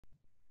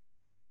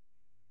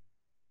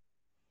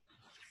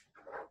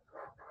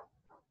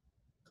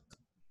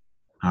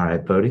All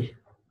right, Bodhi.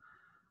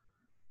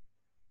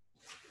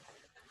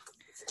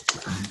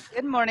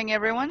 Good morning,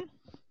 everyone.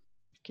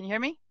 Can you hear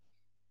me?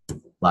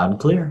 Loud and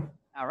clear.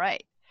 All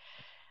right.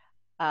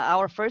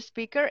 Our first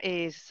speaker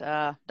is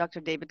Dr.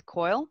 David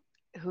Coyle,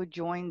 who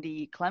joined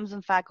the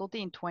Clemson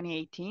faculty in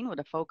 2018 with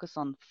a focus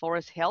on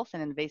forest health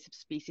and invasive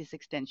species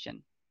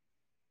extension.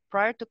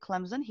 Prior to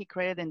Clemson, he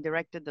created and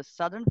directed the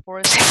Southern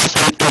Forest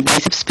Health and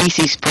Invasive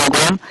Species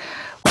Program,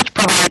 which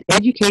provided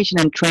education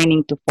and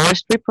training to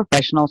forestry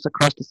professionals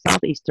across the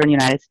southeastern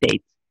United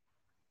States.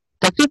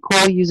 Dr.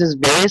 Coyle uses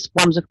various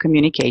forms of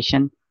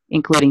communication,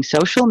 including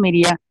social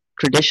media,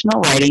 traditional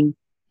writing,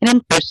 and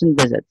in-person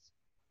visits,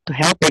 to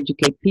help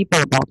educate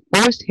people about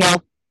forest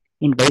health,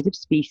 invasive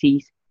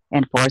species,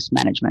 and forest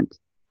management.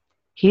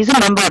 He is a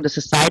member of the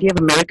Society of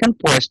American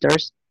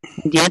Foresters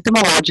and the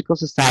Entomological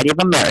Society of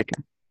America.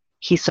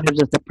 He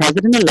serves as the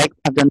president-elect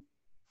of the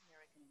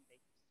American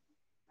Invasive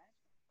Species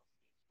Management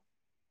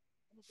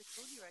Association and is the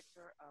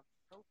co-director of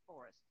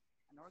ProForest,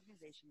 an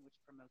organization which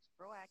promotes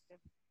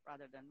proactive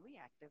rather than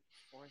reactive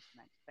forest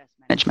pest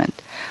management.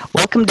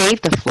 Welcome,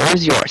 Dave. The floor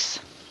is yours.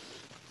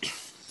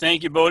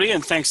 Thank you, Bodhi,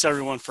 and thanks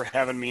everyone for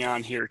having me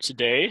on here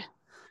today.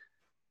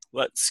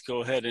 Let's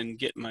go ahead and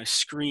get my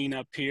screen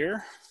up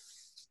here.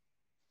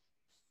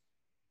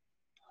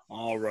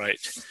 All right.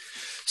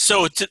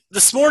 So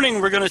this morning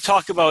we're going to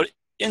talk about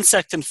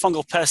insect and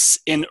fungal pests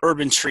in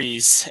urban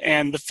trees.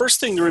 And the first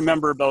thing to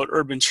remember about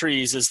urban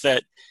trees is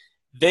that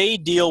they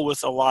deal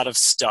with a lot of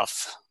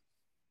stuff.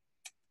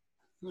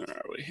 Where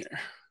are we here?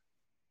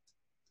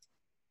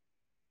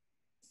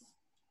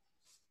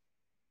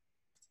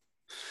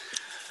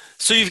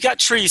 So you've got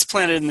trees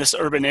planted in this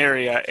urban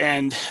area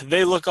and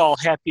they look all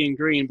happy and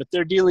green, but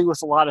they're dealing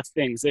with a lot of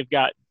things. They've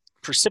got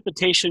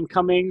precipitation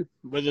coming,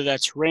 whether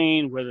that's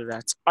rain, whether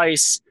that's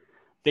ice.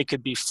 They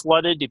could be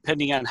flooded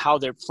depending on how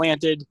they're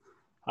planted,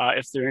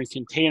 if they're in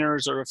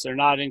containers or if they're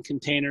not in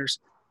containers.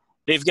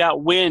 They've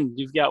got wind.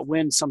 You've got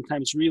wind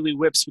sometimes really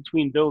whips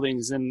between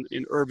buildings in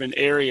urban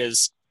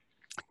areas.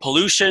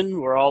 Pollution,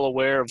 we're all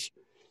aware of.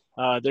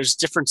 There's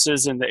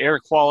differences in the air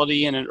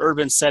quality in an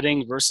urban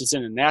setting versus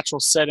in a natural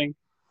setting.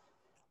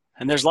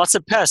 And there's lots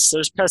of pests.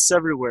 There's pests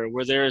everywhere.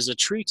 Where there is a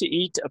tree to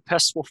eat, a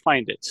pest will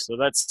find it. So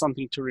that's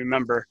something to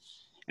remember.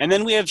 And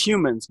then we have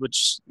humans,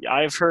 which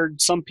I've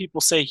heard some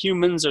people say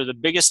humans are the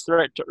biggest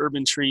threat to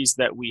urban trees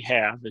that we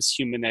have, is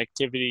human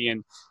activity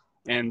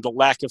and the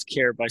lack of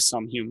care by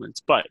some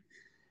humans. But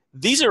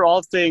these are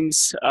all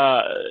things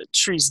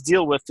trees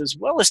deal with, as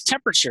well as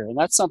temperature. And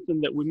that's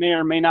something that we may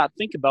or may not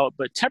think about,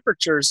 but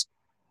temperatures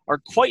are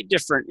quite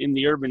different in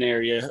the urban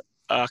area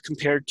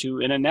compared to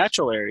in a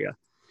natural area.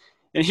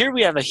 And here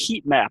we have a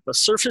heat map, a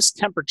surface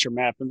temperature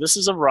map, and this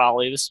is of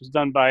Raleigh. This was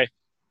done by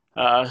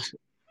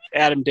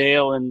Adam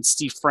Dale and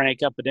Steve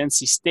Frank up at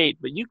NC State.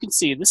 But you can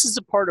see this is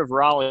a part of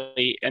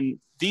Raleigh, and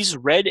these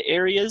red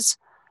areas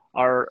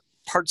are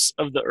parts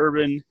of the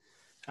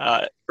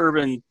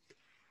urban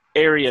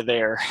area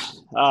there.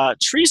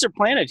 Trees are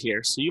planted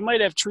here, so you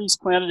might have trees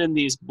planted in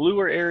these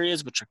bluer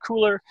areas, which are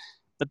cooler,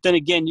 but then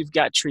again, you've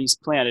got trees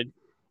planted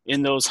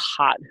in those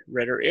hot,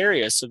 redder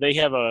areas. So they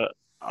have a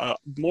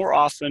more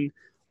often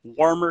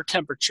warmer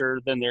temperature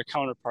than their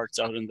counterparts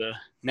out in the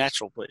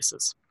natural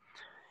places.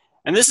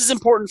 And this is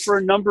important for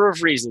a number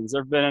of reasons.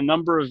 There have been a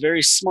number of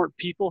very smart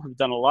people who've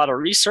done a lot of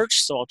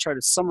research, so I'll try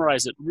to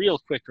summarize it real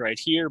quick right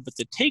here. But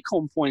the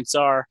take-home points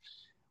are,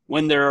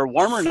 when there are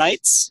warmer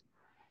nights,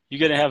 you're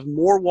going to have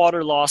more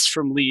water loss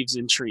from leaves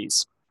in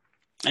trees.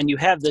 And you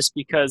have this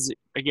because,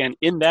 again,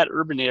 in that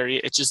urban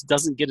area, it just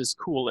doesn't get as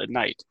cool at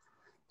night.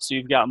 So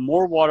you've got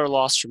more water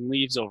loss from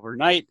leaves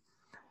overnight.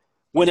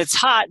 When it's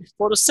hot,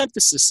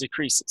 photosynthesis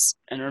decreases.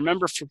 And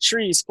remember, for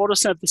trees,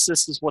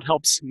 photosynthesis is what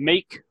helps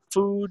make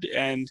food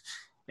and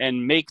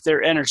make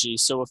their energy.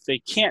 So if they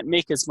can't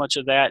make as much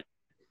of that,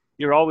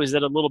 you're always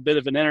at a little bit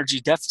of an energy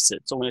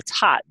deficit. So when it's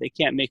hot, they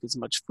can't make as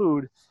much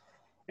food.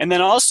 And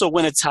then also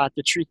when it's hot,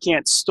 the tree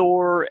can't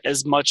store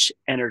as much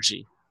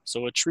energy.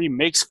 So a tree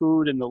makes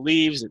food in the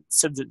leaves, it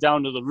sends it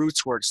down to the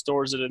roots where it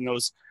stores it in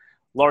those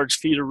large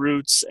feeder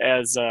roots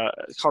as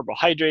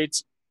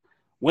carbohydrates.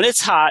 When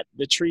it's hot,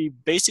 the tree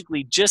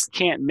basically just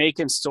can't make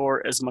and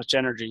store as much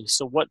energy.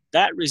 So what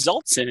that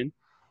results in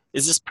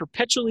is this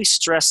perpetually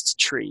stressed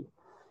tree.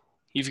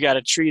 You've got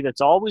a tree that's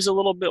always a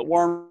little bit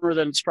warmer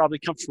than it's probably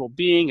comfortable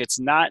being. It's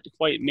not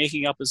quite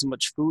making up as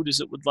much food as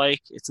it would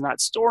like. It's not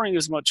storing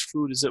as much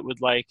food as it would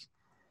like.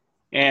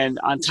 And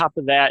on top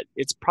of that,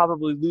 it's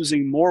probably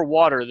losing more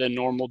water than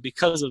normal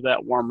because of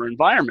that warmer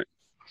environment.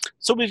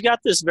 So we've got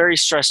this very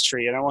stressed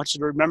tree, and I want you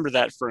to remember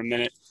that for a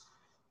minute,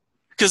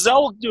 because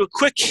now we'll do a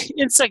quick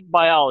insect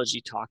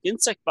biology talk.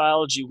 Insect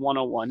biology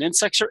 101.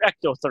 Insects are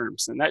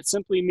ectotherms, and that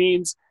simply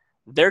means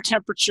their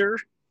temperature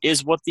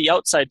is what the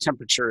outside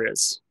temperature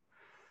is.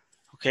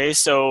 Okay,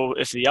 so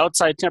if the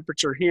outside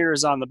temperature here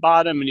is on the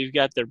bottom and you've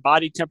got their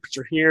body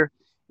temperature here,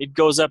 it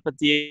goes up at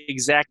the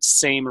exact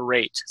same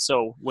rate.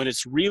 So when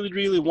it's really,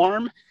 really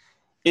warm,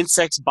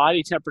 insects'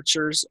 body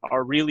temperatures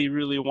are really,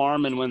 really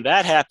warm. And when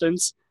that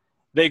happens,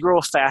 they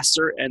grow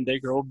faster and they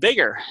grow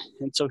bigger.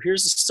 And so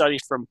here's a study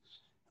from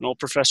an old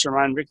professor of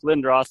mine, Rick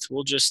Lindroth,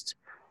 will just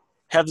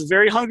have the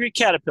very hungry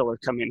caterpillar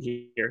come in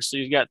here. So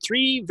you've got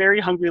 3 very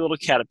hungry little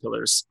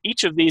caterpillars,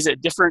 each of these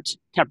at different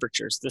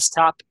temperatures. The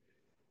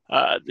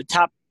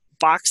top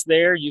box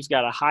there, you've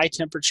got a high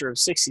temperature of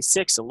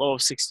 66, a low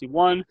of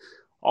 61,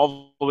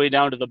 all the way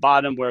down to the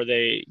bottom where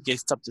they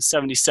get up to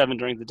 77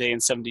 during the day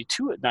and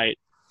 72 at night.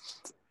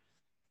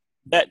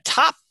 That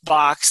top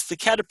box, the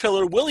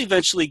caterpillar will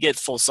eventually get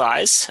full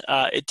size.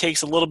 It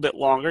takes a little bit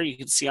longer. You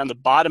can see on the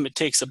bottom, it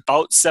takes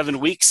about 7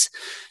 weeks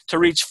to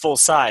reach full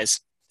size.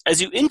 As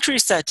you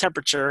increase that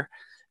temperature,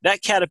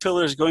 that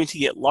caterpillar is going to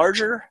get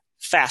larger,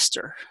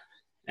 faster.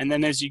 And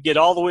then as you get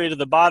all the way to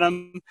the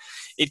bottom,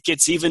 it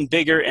gets even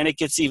bigger and it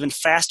gets even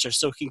faster.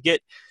 So it can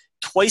get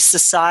twice the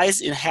size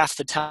in half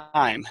the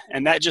time.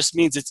 And that just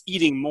means it's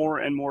eating more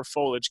and more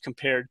foliage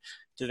compared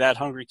to that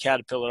hungry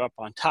caterpillar up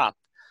on top.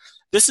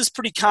 This is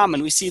pretty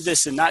common. We see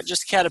this in not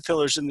just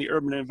caterpillars in the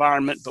urban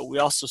environment, but we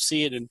also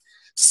see it in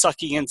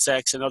sucking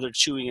insects and other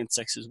chewing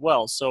insects as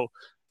well. So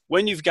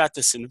when you've got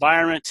this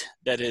environment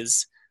that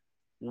is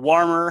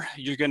warmer,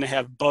 you're going to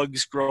have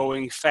bugs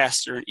growing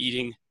faster and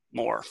eating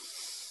more.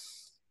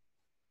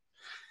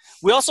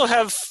 We also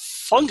have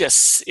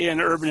fungus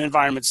in urban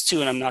environments too,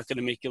 and I'm not going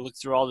to make you look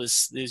through all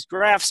these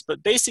graphs,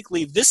 but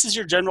basically this is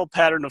your general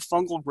pattern of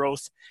fungal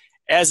growth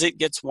as it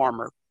gets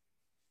warmer.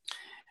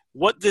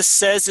 What this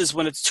says is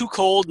when it's too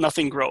cold,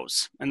 nothing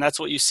grows. And that's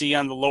what you see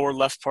on the lower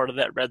left part of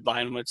that red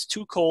line. When it's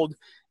too cold,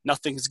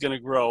 nothing's going to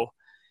grow.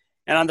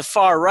 And on the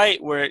far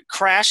right, where it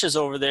crashes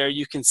over there,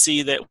 you can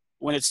see that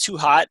when it's too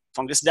hot,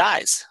 fungus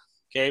dies.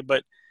 Okay,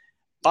 but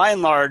by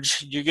and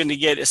large, you're going to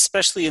get,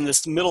 especially in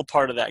this middle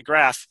part of that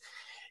graph,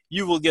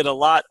 you will get a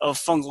lot of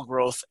fungal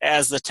growth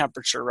as the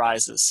temperature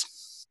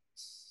rises.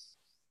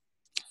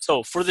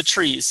 So for the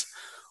trees,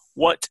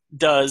 what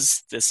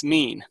does this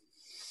mean?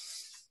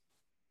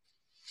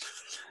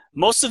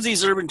 Most of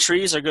these urban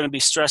trees are going to be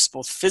stressed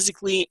both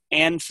physically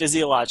and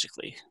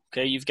physiologically.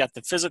 Okay, you've got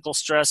the physical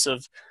stress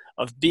of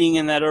being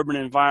in that urban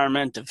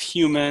environment, of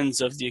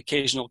humans, of the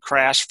occasional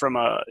crash from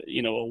a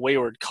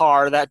wayward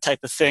car, that type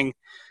of thing.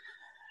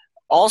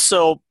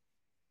 Also,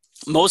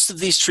 most of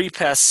these tree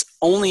pests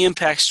only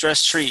impact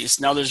stressed trees.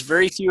 Now, there's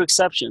very few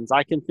exceptions.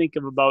 I can think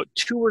of about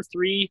 2 or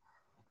 3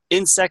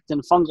 insect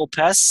and fungal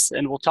pests,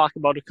 and we'll talk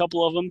about a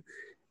couple of them,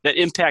 that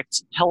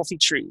impact healthy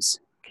trees.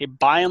 Okay,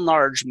 by and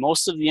large,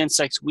 most of the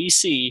insects we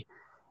see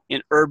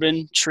in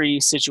urban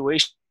tree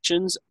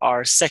situations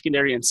are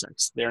secondary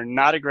insects. They're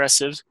not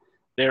aggressive.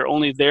 They're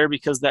only there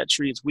because that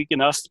tree is weak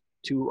enough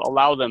to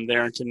allow them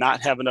there and to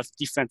not have enough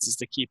defenses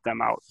to keep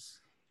them out.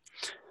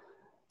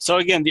 So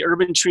again, the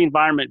urban tree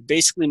environment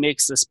basically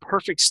makes this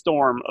perfect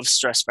storm of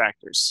stress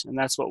factors, and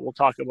that's what we'll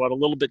talk about a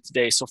little bit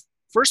today. So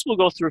first we'll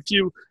go through a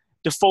few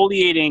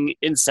defoliating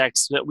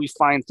insects that we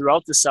find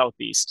throughout the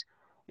Southeast,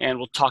 and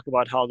we'll talk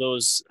about how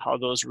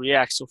those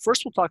react. So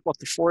first we'll talk about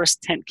the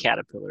forest tent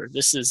caterpillar.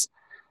 This is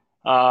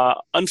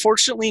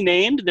unfortunately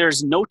named.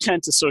 There's no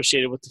tent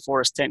associated with the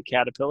forest tent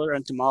caterpillar.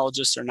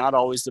 Entomologists are not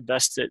always the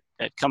best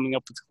at coming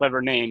up with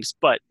clever names,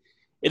 but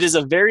it is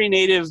a very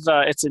native,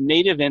 it's a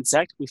native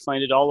insect. We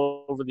find it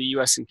all over the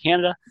US and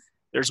Canada.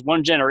 There's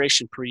 1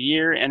 generation per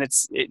year, and it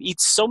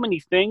eats so many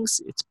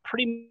things, it's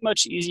pretty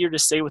much easier to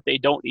say what they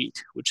don't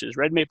eat, which is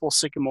red maple,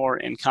 sycamore,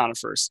 and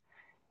conifers.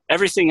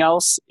 Everything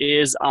else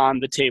is on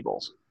the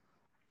table.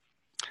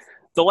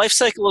 The life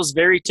cycle is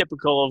very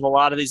typical of a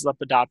lot of these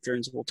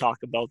lepidopterans we'll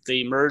talk about. They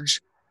emerge,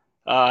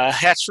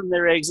 hatch from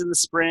their eggs in the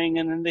spring,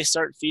 and then they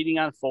start feeding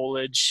on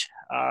foliage.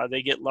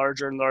 They get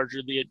larger and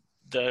larger.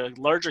 The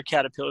larger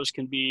caterpillars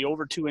can be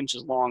over 2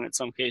 inches long in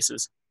some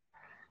cases.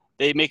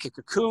 They make a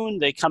cocoon.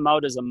 They come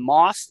out as a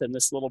moth, and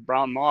this little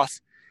brown moth,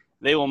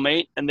 they will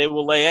mate and they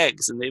will lay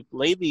eggs. And they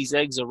lay these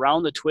eggs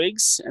around the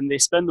twigs, and they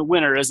spend the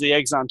winter as the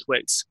eggs on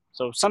twigs.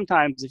 So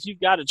sometimes if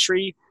you've got a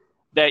tree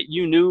that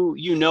you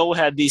know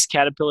had these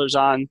caterpillars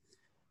on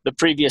the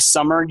previous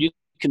summer, you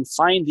can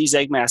find these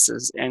egg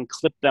masses and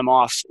clip them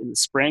off in the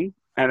spring,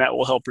 and that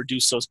will help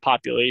reduce those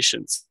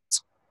populations.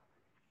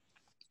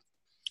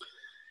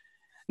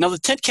 Now, the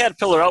tent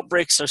caterpillar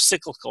outbreaks are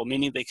cyclical,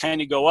 meaning they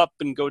kind of go up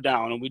and go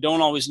down, and we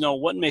don't always know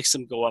what makes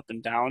them go up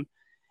and down.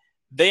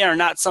 They are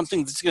not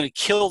something that's going to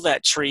kill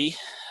that tree,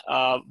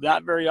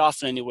 not very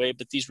often anyway,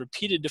 but these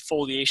repeated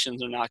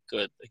defoliations are not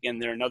good. Again,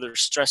 they're another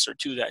stressor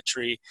to that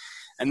tree.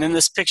 And in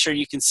this picture,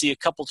 you can see a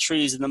couple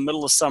trees in the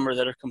middle of summer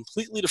that are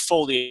completely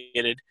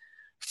defoliated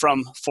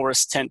from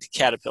forest tent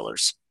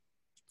caterpillars.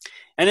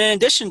 And in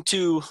addition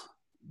to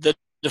the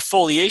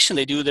defoliation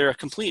they do, they're a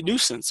complete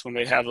nuisance when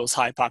they have those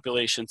high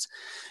populations.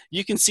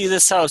 You can see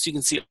this house, you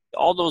can see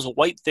all those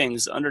white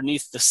things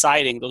underneath the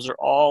siding. Those are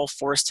all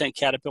forest tent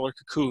caterpillar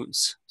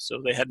cocoons.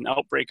 So they had an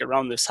outbreak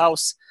around this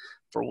house.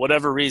 For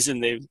whatever reason,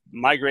 they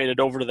migrated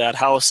over to that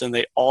house and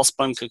they all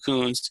spun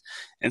cocoons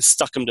and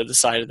stuck them to the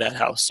side of that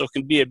house. So it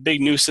can be a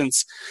big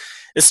nuisance,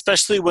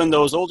 especially when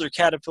those older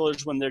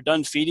caterpillars, when they're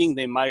done feeding,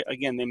 they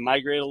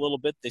migrate a little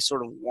bit. They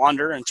sort of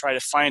wander and try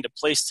to find a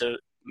place to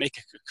make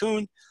a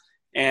cocoon.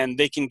 And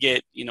they can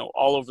get,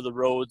 all over the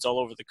roads, all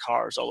over the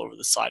cars, all over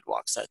the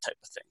sidewalks, that type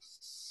of thing.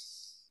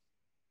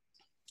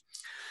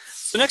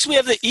 So next we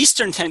have the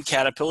eastern tent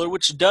caterpillar,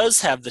 which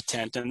does have the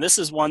tent, and this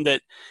is one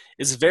that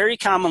is very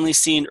commonly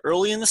seen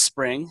early in the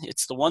spring.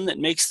 It's the one that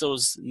makes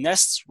those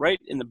nests right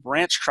in the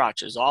branch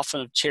crotches,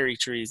 often of cherry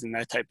trees and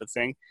that type of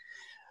thing.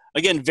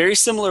 Again, very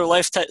similar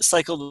life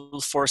cycle to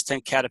the forest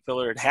tent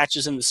caterpillar. It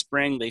hatches in the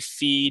spring, they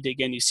feed.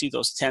 Again, you see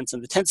those tents,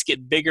 and the tents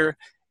get bigger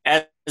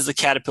as the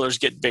caterpillars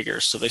get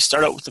bigger. So they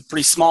start out with a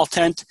pretty small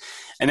tent,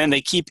 and then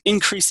they keep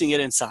increasing it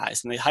in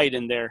size, and they hide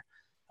in there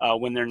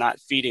when they're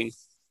not feeding.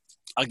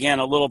 Again,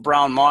 a little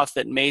brown moth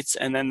that mates,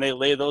 and then they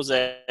lay those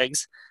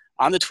eggs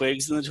on the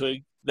twigs, and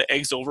the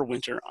eggs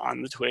overwinter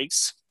on the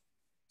twigs.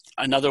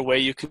 Another way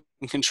you can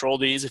control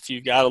these, if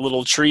you've got a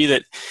little tree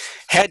that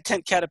had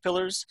tent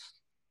caterpillars,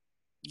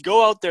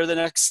 go out there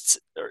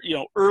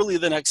early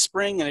the next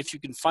spring, and if you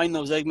can find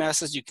those egg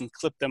masses, you can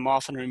clip them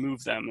off and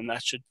remove them, and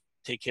that should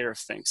take care of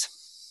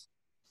things.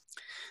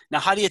 Now,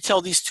 how do you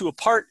tell these two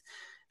apart?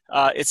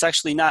 It's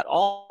actually not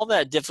all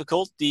that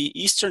difficult. The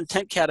eastern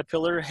tent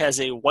caterpillar has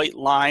a white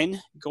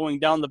line going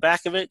down the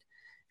back of it,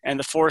 and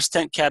the forest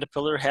tent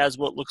caterpillar has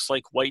what looks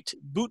like white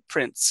boot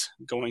prints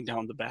going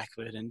down the back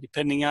of it. And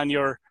depending on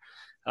your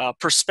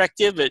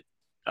perspective, if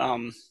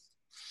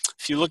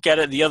you look at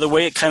it the other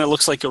way, it kind of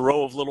looks like a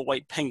row of little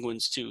white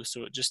penguins too,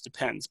 so it just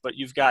depends. But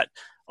you've got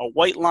a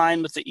white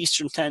line with the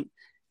eastern tent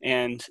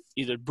and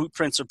either boot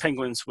prints or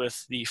penguins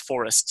with the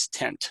forest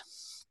tent.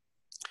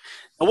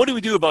 Now, what do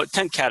we do about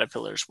tent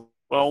caterpillars?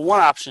 Well,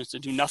 one option is to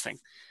do nothing.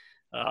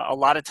 A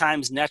lot of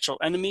times natural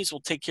enemies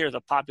will take care of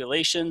the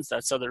populations.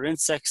 That's other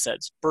insects,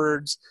 that's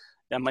birds,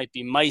 that might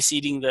be mice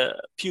eating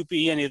the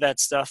pupae, any of that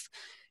stuff.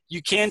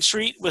 You can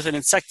treat with an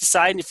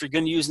insecticide, and if you're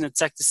going to use an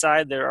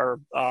insecticide, there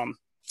are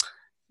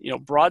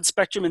broad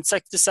spectrum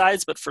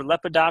insecticides, but for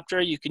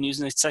Lepidoptera, you can use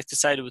an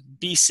insecticide with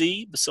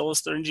BC,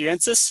 Bacillus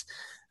thuringiensis.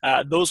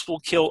 Those will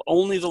kill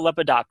only the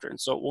Lepidopteran,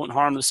 so it won't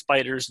harm the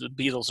spiders, the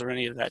beetles, or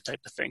any of that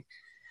type of thing.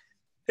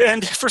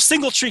 And for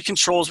single tree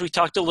controls, we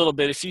talked a little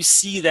bit. If you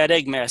see that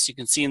egg mass, you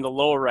can see in the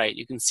lower right,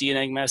 you can see an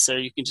egg mass there.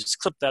 You can just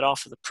clip that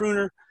off with a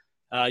pruner.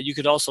 You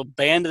could also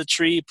band the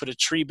tree, put a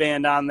tree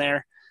band on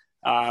there,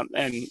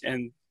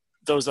 and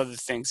those other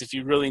things if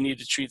you really need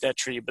to treat that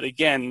tree. But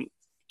again,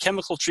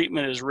 chemical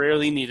treatment is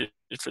rarely needed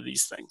for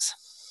these things.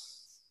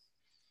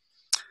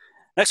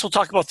 Next, we'll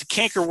talk about the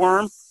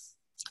cankerworm.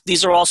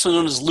 These are also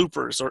known as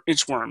loopers or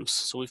inchworms.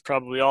 So we've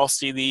probably all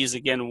see these,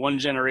 again, one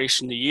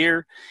generation a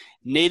year,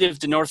 native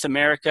to North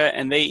America,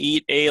 and they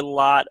eat a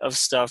lot of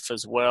stuff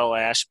as well: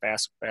 ash,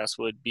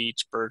 basswood,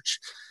 beech, birch,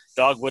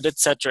 dogwood,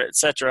 etc.,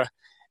 etc.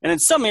 And in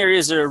some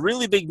areas, they're a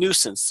really big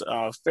nuisance.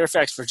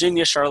 Fairfax,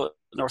 Virginia, Charlotte,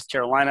 North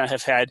Carolina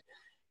have had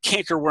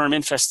cankerworm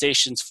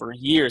infestations for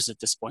years at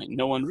this point.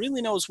 No one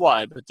really knows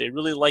why, but they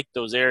really like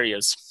those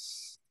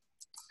areas.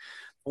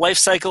 Life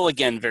cycle,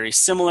 again, very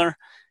similar.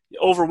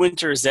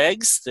 Overwinter is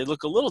eggs. They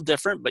look a little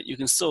different, but you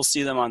can still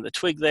see them on the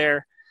twig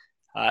there.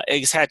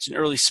 Eggs hatch in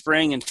early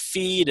spring and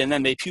feed, and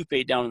then they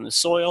pupate down in the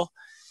soil.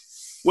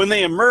 When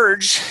they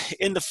emerge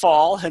in the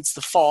fall, hence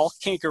the fall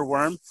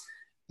cankerworm,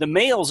 the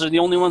males are the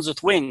only ones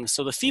with wings.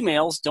 So the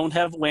females don't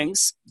have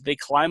wings. They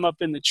climb up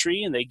in the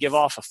tree and they give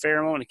off a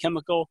pheromone, a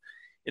chemical.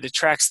 It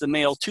attracts the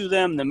male to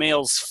them. The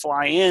males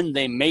fly in,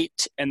 they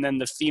mate, and then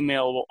the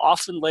female will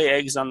often lay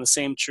eggs on the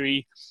same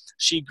tree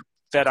she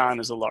fed on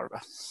as a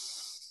larva.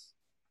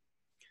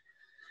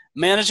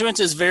 Management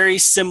is very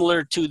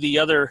similar to the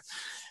other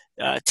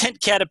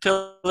tent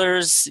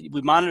caterpillars.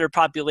 We monitor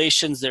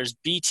populations. There's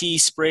BT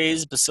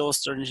sprays,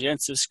 Bacillus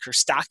thuringiensis,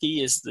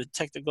 Kerstaki is the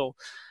technical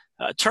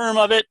term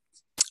of it.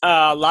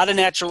 A lot of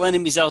natural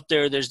enemies out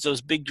there. There's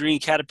those big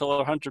green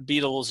caterpillar hunter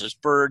beetles, there's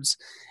birds,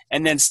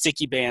 and then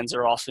sticky bands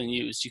are often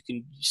used. You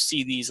can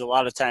see these a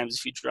lot of times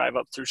if you drive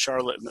up through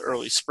Charlotte in the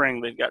early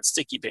spring. They've got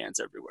sticky bands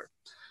everywhere.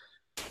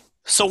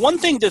 So one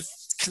thing to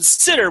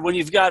consider when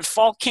you've got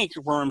fall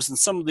cankerworms and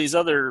some of these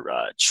other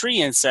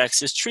tree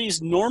insects is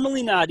trees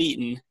normally not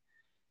eaten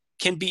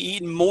can be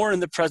eaten more in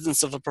the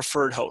presence of a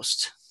preferred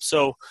host.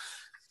 So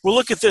we'll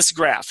look at this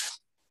graph.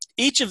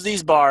 Each of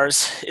these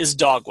bars is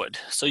dogwood.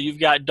 So you've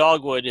got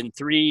dogwood in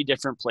 3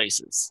 different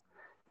places.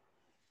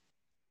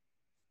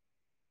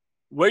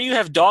 Where you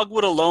have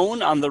dogwood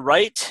alone on the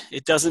right,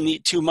 it doesn't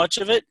eat too much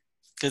of it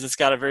because it's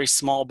got a very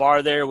small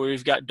bar there. Where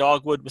you've got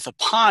dogwood with a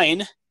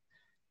pine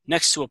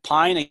next to a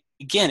pine,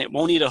 again, it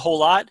won't eat a whole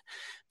lot.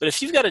 But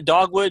if you've got a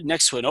dogwood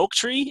next to an oak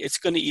tree, it's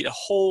going to eat a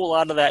whole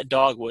lot of that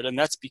dogwood, and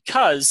that's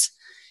because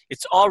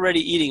it's already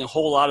eating a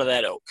whole lot of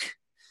that oak.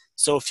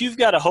 So if you've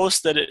got a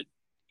host that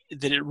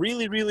it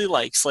really, really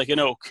likes, like an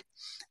oak,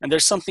 and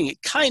there's something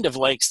it kind of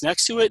likes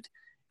next to it,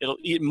 it'll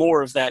eat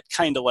more of that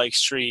kind of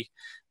likes tree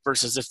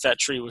versus if that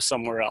tree was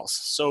somewhere else.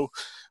 So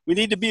we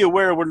need to be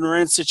aware when we're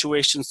in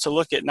situations to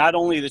look at not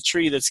only the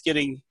tree that's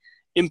getting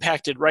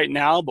impacted right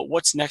now, but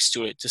what's next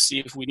to it to see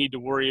if we need to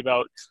worry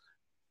about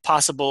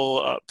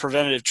possible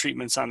preventative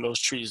treatments on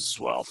those trees as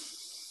well.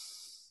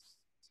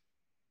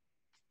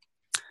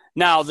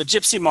 Now, the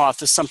gypsy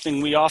moth is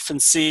something we often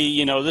see.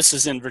 You know, this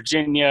is in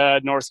Virginia,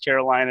 North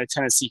Carolina,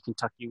 Tennessee,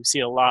 Kentucky. We see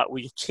a lot.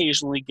 We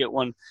occasionally get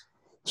one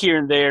here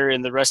and there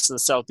in the rest of the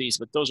Southeast,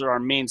 but those are our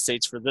main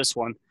states for this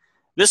one.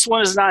 This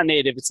one is not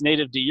native. It's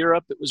native to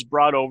Europe. It was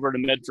brought over to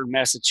Medford,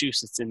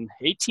 Massachusetts in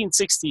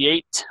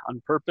 1868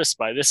 on purpose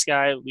by this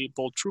guy,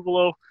 Leopold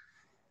Trouvelot.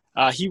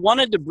 He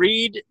wanted to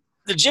breed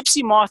the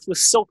gypsy moth with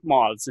silk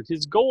moths, and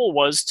his goal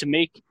was to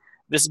make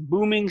this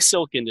booming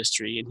silk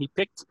industry. And he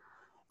picked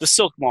the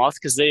silk moth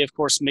because they, of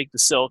course, make the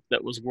silk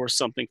that was worth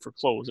something for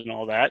clothes and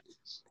all that.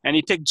 And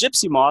he picked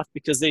gypsy moth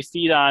because they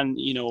feed on,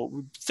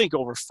 think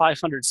over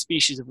 500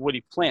 species of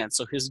woody plants.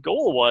 So his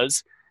goal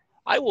was,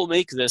 I will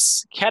make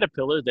this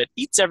caterpillar that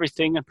eats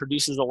everything and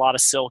produces a lot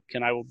of silk,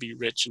 and I will be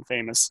rich and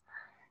famous.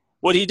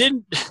 What he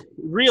didn't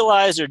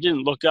realize or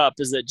didn't look up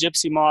is that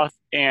gypsy moth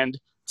and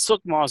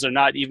silk moths are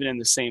not even in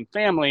the same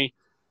family,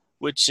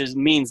 which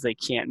means they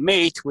can't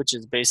mate, which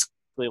is basically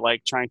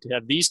like trying to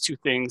have these two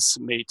things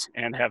mate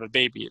and have a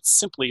baby. It's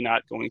simply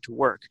not going to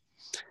work.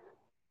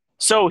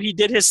 So he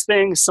did his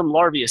thing. Some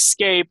larvae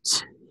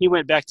escaped. He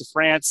went back to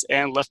France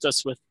and left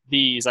us with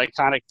these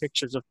iconic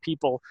pictures of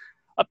people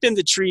up in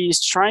the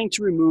trees trying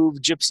to remove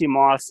gypsy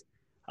moth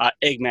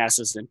egg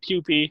masses and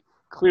pupae.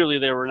 Clearly,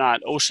 there were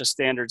not OSHA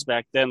standards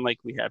back then like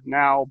we have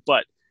now,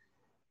 but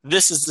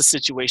this is the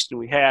situation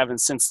we have, and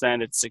since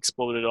then it's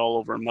exploded all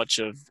over much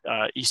of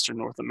eastern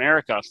North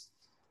America.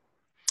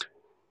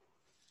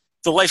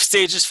 The life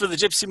stages for the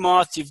gypsy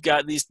moth, you've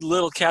got these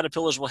little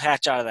caterpillars will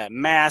hatch out of that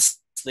mass.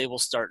 They will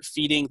start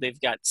feeding. They've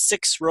got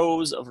 6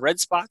 rows of red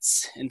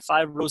spots and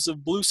 5 rows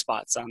of blue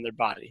spots on their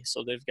body.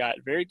 So they've got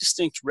very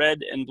distinct red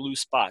and blue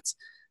spots.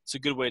 It's a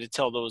good way to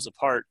tell those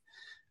apart.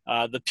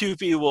 The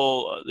pupae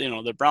will,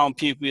 the brown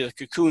pupae, the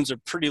cocoons are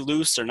pretty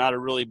loose. They're not a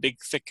really big,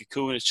 thick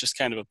cocoon. It's just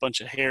kind of a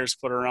bunch of hairs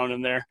put around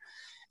in there.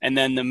 And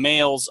then the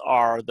males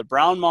are the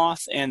brown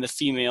moth and the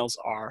females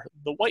are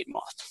the white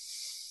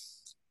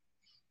moth.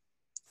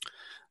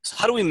 So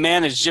how do we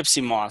manage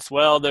gypsy moth?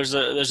 Well, there's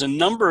a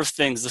number of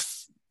things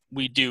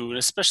we do, and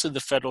especially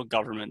the federal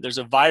government. There's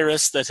a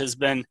virus that has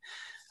been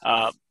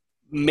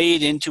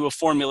made into a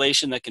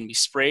formulation that can be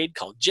sprayed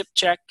called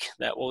Gyp-Check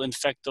that will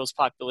infect those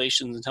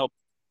populations and help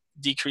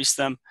decrease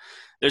them.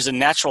 There's a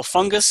natural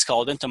fungus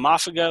called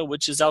entomophaga,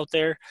 which is out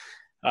there.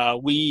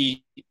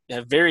 We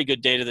have very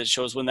good data that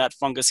shows when that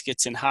fungus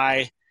gets in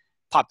high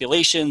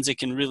populations, it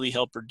can really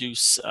help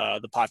reduce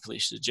the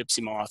population of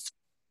gypsy moth.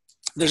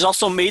 There's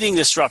also mating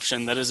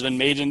disruption that has been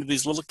made into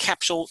these little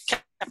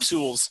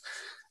capsules.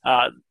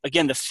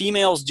 Again, the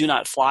females do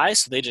not fly,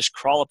 so they just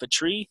crawl up a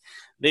tree.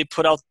 They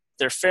put out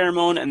their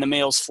pheromone and the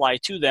males fly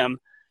to them.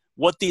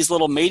 What these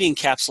little mating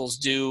capsules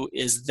do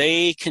is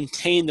they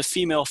contain the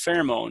female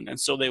pheromone, and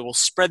so they will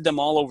spread them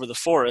all over the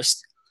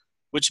forest,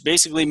 which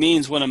basically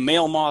means when a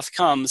male moth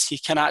comes, he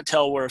cannot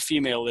tell where a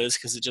female is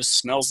because it just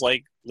smells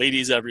like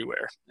ladies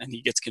everywhere, and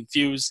he gets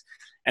confused,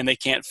 and they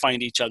can't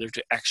find each other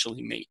to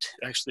actually mate.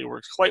 It actually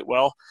works quite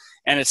well,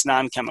 and it's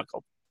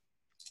non-chemical.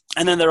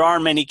 And then there are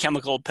many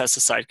chemical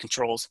pesticide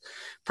controls.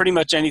 Pretty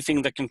much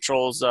anything that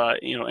controls,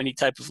 any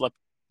type of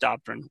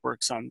lepidopteran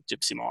works on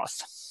gypsy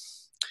moth.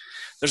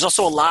 There's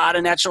also a lot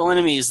of natural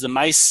enemies. The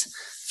mice,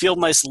 field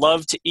mice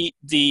love to eat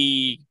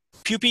the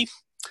pupae.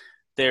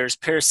 There's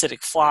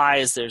parasitic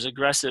flies. There's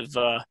aggressive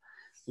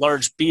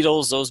large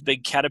beetles. Those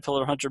big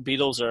caterpillar hunter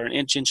beetles are an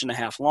inch and a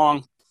half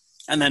long.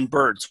 And then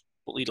birds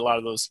will eat a lot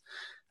of those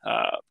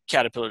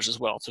caterpillars as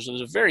well. So there's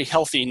a very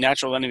healthy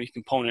natural enemy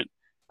component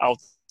out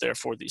there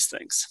for these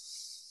things.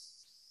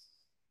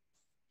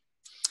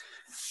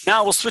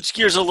 Now we'll switch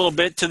gears a little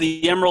bit to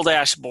the emerald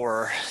ash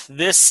borer.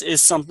 This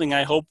is something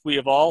I hope we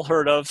have all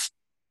heard of.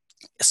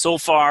 So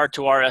far,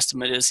 to our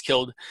estimate, has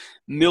killed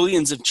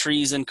millions of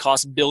trees and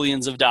cost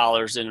billions of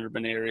dollars in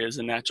urban areas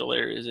and natural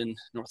areas in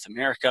North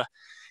America.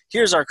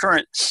 Here's our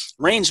current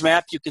range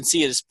map. You can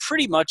see it is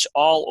pretty much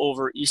all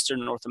over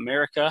eastern North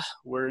America.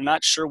 We're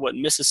not sure what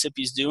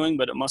Mississippi's doing,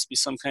 but it must be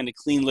some kind of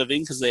clean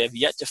living because they have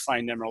yet to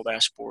find emerald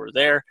ash borer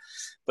there.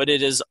 But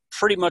it is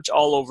pretty much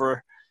all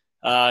over,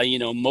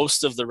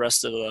 most of the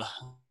rest of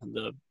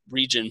the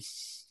region.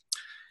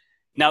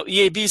 Now,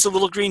 EAB is a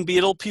little green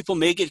beetle. People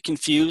may get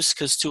confused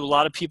because to a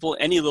lot of people,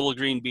 any little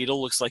green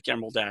beetle looks like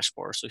emerald ash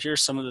borer. So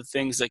here's some of the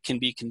things that can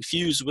be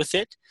confused with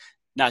it.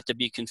 Not to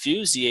be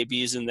confused,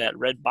 EAB is in that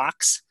red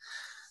box.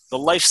 The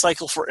life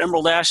cycle for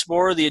emerald ash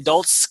borer, the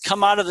adults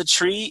come out of the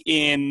tree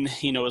in,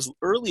 as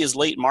early as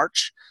late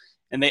March,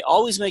 and they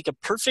always make a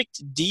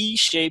perfect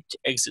D-shaped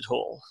exit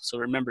hole. So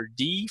remember,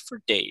 D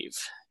for Dave.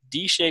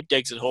 D-shaped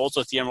exit holes,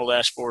 what the emerald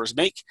ash borers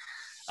make.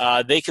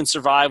 They can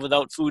survive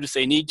without food if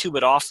they need to,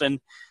 but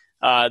often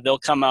they'll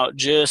come out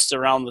just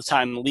around the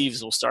time the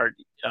leaves will start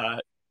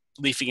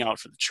leafing out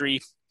for the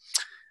tree.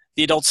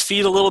 The adults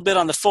feed a little bit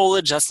on the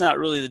foliage. That's not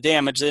really the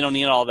damage. They don't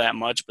eat all that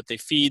much, but they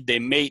feed, they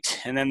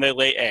mate, and then they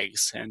lay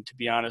eggs. And to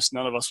be honest,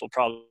 none of us will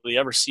probably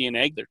ever see an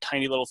egg. They're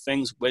tiny little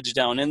things wedged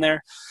down in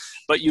there.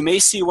 But you may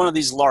see one of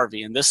these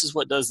larvae, and this is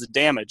what does the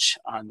damage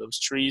on those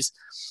trees.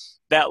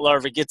 That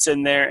larva gets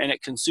in there, and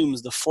it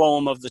consumes the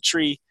phloem of the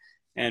tree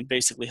and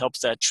basically helps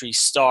that tree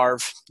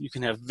starve. You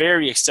can have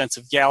very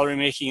extensive gallery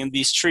making in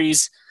these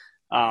trees.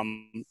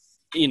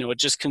 It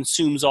just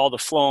consumes all the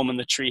phloem, and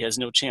the tree has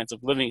no chance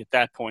of living at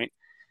that point.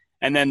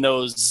 And then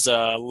those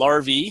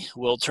larvae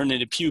will turn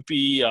into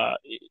pupae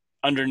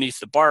underneath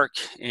the bark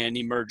and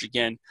emerge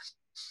again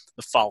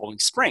the following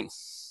spring.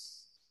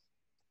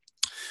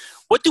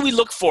 What do we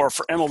look for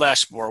emerald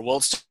ash borer? Well,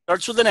 it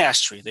starts with an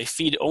ash tree. They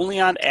feed only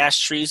on ash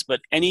trees, but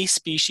any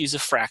species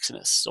of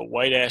Fraxinus, so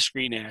white ash,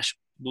 green ash,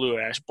 blue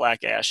ash,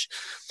 black ash,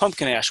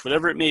 pumpkin ash,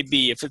 whatever it may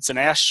be. If it's an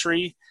ash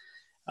tree,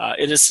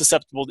 it is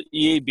susceptible to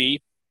EAB.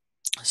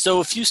 So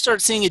if you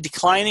start seeing a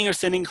declining or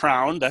thinning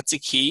crown, that's a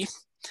key.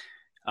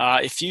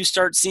 If you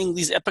start seeing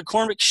these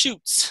epicormic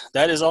shoots,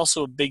 that is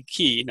also a big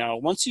key. Now,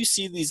 once you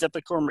see these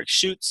epicormic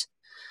shoots,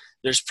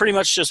 there's pretty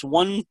much just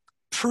one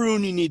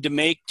prune you need to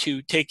make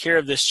to take care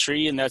of this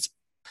tree, and that's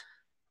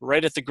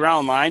right at the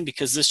ground line,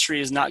 because this tree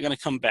is not going to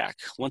come back.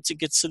 Once it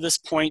gets to this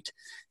point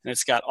and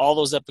it's got all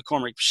those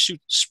epicormic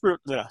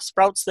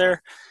sprouts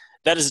there,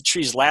 that is a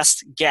tree's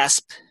last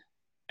gasp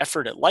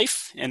effort at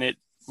life, and it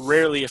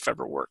rarely, if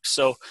ever, works.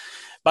 So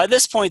by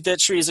this point, that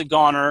tree is a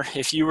goner.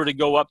 If you were to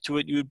go up to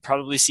it, you would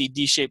probably see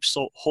D-shaped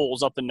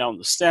holes up and down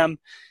the stem.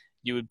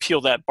 You would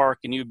peel that bark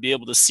and you would be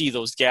able to see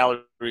those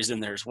galleries in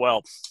there as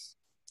well.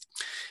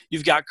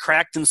 You've got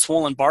cracked and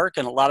swollen bark,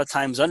 and a lot of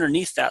times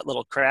underneath that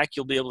little crack,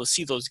 you'll be able to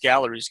see those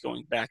galleries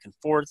going back and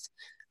forth.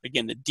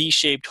 Again, the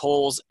D-shaped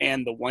holes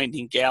and the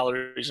winding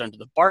galleries under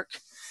the bark.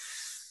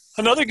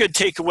 Another good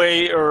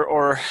takeaway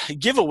or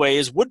giveaway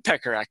is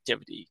woodpecker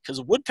activity,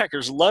 because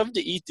woodpeckers love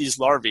to eat these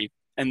larvae,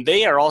 and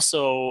they are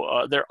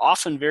also, they're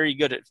often very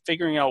good at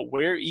figuring out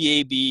where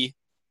EAB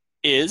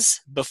is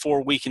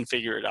before we can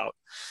figure it out.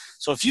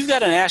 So if you've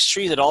got an ash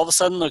tree that all of a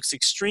sudden looks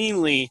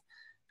extremely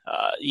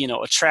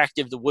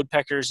attractive to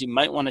woodpeckers, you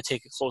might want to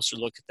take a closer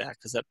look at that,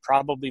 because that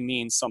probably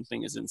means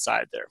something is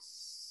inside there.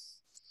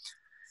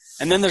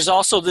 And then there's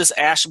also this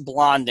ash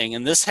blonding,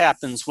 and this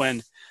happens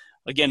when,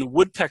 again,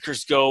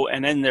 woodpeckers go,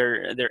 and in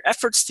their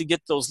efforts to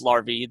get those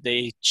larvae,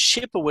 they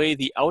chip away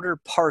the outer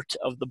part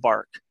of the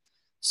bark.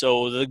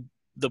 So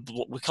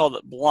we call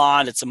it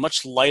blonde. It's a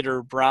much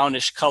lighter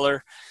brownish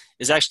color.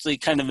 Is actually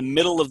kind of the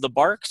middle of the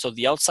bark, so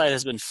the outside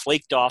has been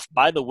flaked off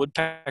by the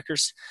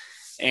woodpeckers,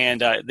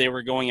 and they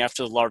were going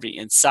after the larvae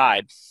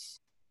inside.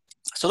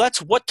 So that's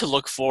what to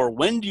look for.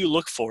 When do you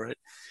look for it?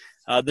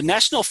 The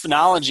National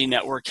Phenology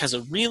Network has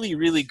a really,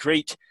 really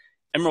great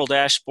emerald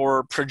ash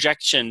borer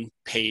projection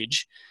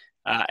page,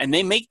 and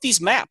they make these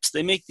maps.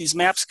 They make these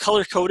maps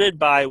color-coded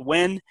by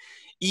when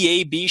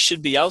EAB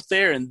should be out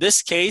there. In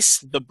this case,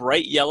 the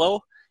bright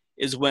yellow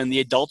is when the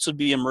adults would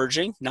be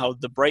emerging. Now,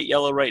 the bright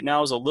yellow right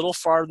now is a little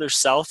farther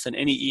south than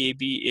any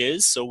EAB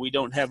is, so we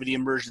don't have any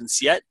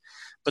emergence yet.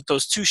 But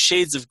those two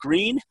shades of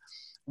green,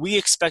 we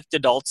expect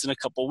adults in a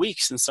couple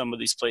weeks in some of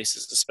these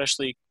places,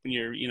 especially when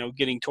you're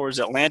getting towards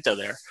Atlanta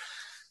there.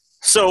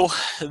 So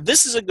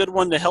this is a good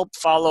one to help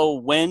follow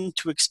when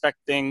to expect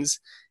things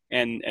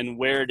and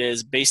where it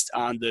is based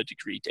on the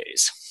degree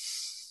days.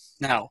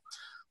 Now,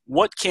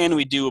 what can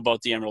we do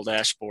about the emerald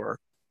ash borer?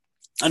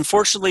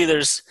 Unfortunately,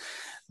 there's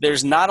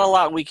not a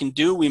lot we can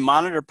do. We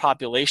monitor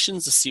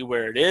populations to see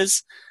where it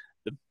is.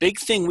 The big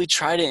thing we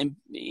try to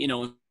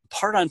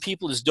impart on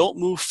people is don't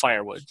move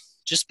firewood.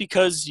 Just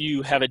because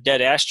you have a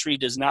dead ash tree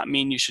does not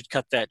mean you should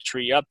cut that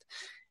tree up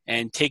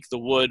and take the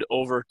wood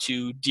over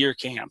to deer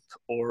camp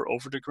or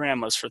over to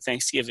grandma's for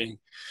Thanksgiving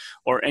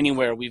or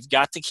anywhere. We've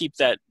got to keep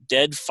that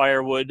dead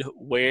firewood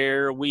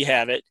where we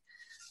have it.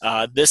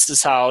 This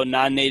is how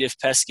non-native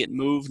pests get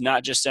moved,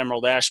 not just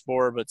emerald ash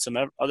borer, but some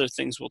other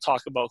things we'll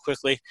talk about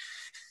quickly.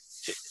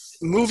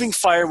 Moving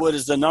firewood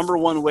is the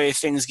 #1 way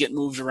things get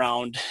moved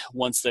around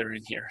once they're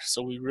in here.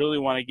 So we really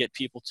want to get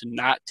people to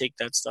not take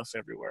that stuff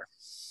everywhere.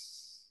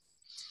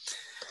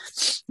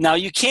 Now,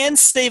 you can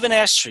save an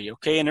ash tree,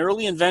 okay? An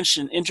early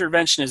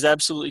intervention is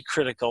absolutely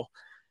critical.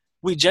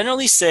 We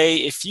generally say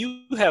if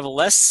you have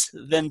less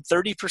than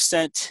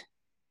 30%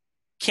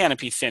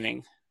 canopy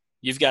thinning,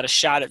 you've got a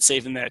shot at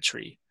saving that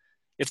tree.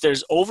 If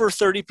there's over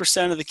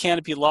 30% of the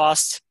canopy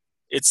lost,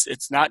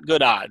 it's not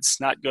good odds,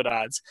 not good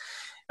odds.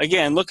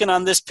 Again, looking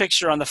on this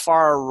picture on the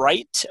far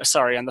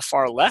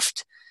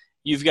left,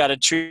 you've got a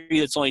tree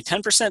that's only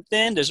 10%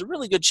 thin. There's a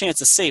really good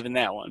chance of saving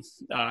that one.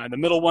 The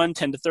middle one,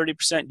 10 to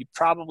 30%, you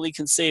probably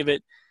can save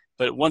it.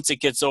 But once it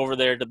gets over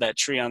there to that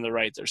tree on the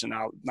right, there's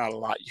not a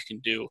lot you can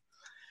do.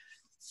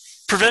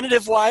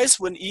 Preventative-wise,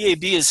 when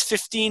EAB is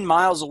 15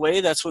 miles away,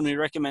 that's when we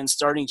recommend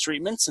starting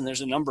treatments. And there's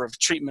a number of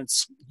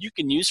treatments you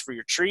can use for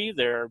your tree.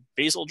 There are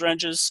basal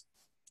drenches,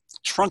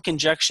 trunk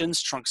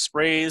injections, trunk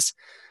sprays.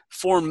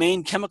 4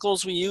 main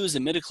chemicals we use: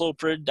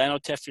 imidacloprid,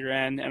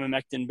 dinotefuran,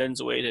 emamectin,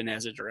 benzoate, and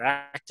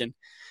azadirachtin.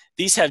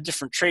 These have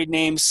different trade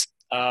names.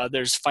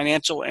 There's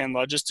financial and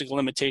logistical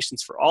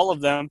limitations for all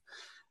of them.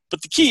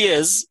 But the key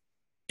is,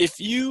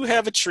 if you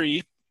have a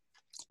tree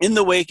in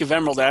the wake of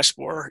emerald ash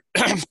borer,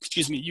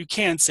 excuse me, you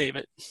can save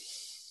it.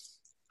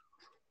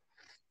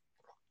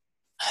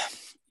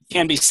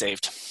 Can be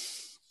saved.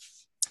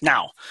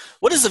 Now,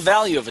 what is the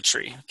value of a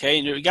tree? Okay,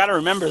 you got to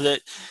remember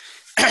that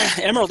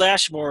emerald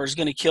ash borer is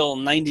going to kill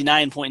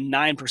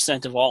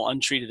 99.9% of all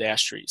untreated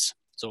ash trees.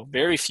 So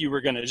very few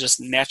are going to just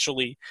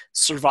naturally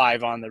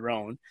survive on their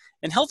own.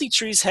 And healthy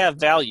trees have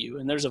value,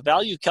 and there's a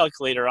value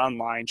calculator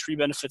online,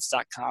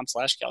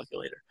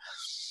 treebenefits.com/calculator.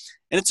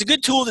 And it's a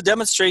good tool to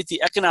demonstrate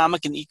the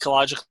economic and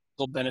ecological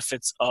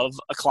benefits of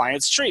a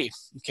client's tree.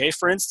 Okay,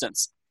 for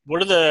instance,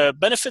 what are the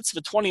benefits of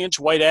a 20-inch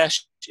white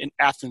ash in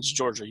Athens,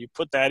 Georgia? You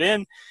put that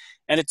in,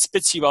 and it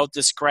spits you out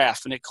this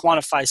graph, and it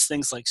quantifies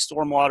things like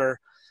stormwater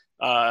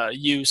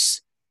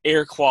use,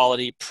 air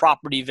quality,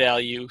 property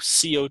value,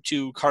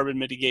 CO2, carbon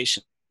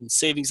mitigation, and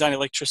savings on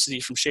electricity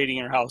from shading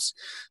your house.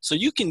 So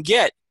you can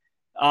get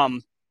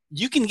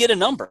a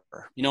number.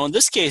 You know, in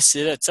this case,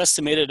 it's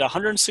estimated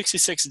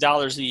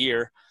 $166 a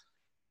year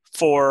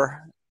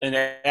for an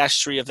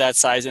ash tree of that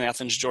size in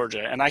Athens,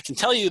 Georgia. And I can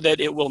tell you that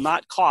it will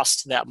not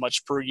cost that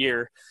much per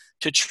year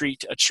to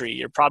treat a tree.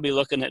 You're probably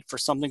looking at, for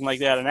something like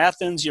that in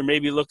Athens, you're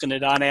maybe looking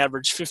at on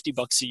average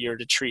 $50 a year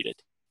to treat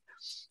it.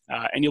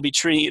 And you'll be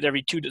treating it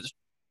every 2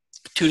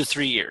 to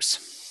 3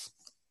 years.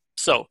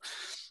 So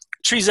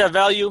trees have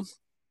value,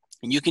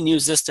 and you can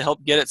use this to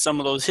help get at some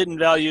of those hidden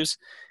values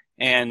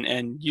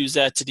and use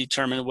that to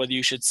determine whether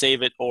you should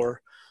save it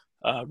or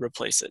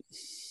replace it.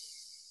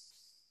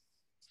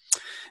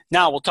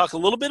 Now we'll talk a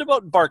little bit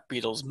about bark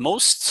beetles.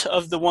 Most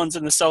of the ones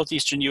in the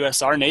southeastern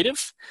U.S. are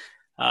native.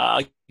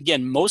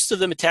 Again, most of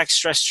them attack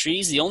stressed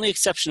trees. The only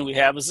exception we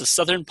have is the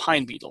southern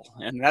pine beetle,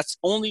 and that's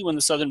only when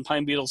the southern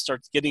pine beetle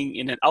starts getting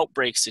in an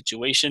outbreak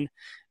situation.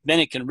 Then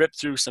it can rip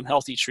through some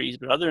healthy trees,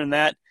 but other than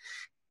that,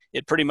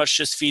 it pretty much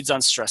just feeds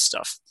on stress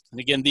stuff. And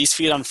again, these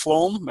feed on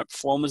phloem.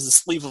 Phloem is the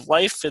sleeve of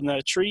life in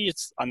the tree.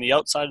 It's on the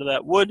outside of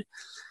that wood.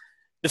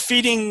 The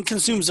feeding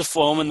consumes the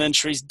phloem, and then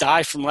trees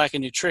die from lack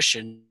of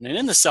nutrition. And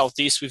in the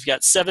southeast, we've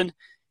got 7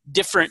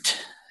 different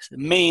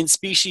main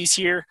species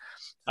here.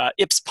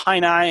 Ips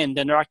pini and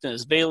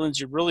Dendroctonus valens.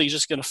 You're really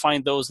just going to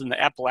find those in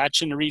the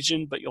Appalachian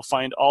region, but you'll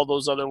find all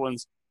those other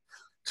ones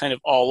kind of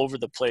all over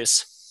the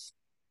place.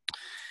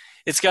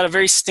 It's got a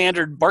very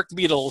standard bark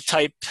beetle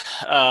type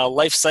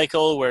life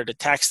cycle where it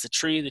attacks the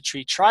tree. The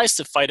tree tries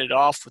to fight it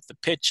off with the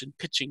pitch and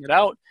pitching it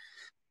out.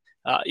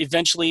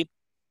 Eventually,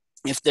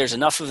 if there's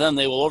enough of them,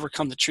 they will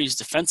overcome the tree's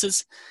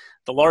defenses.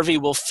 The larvae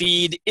will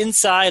feed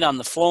inside on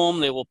the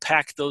phloem. They will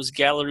pack those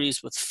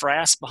galleries with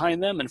frass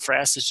behind them, and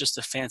frass is just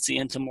a fancy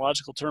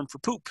entomological term for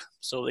poop.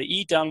 So they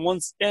eat on one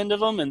end of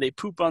them, and they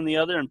poop on the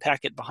other and pack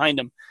it behind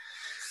them.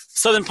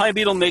 Southern pine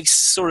beetle makes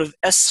sort of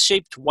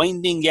S-shaped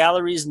winding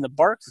galleries in the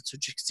bark. That's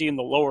what you can see in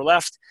the lower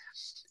left.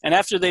 And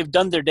after they've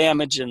done their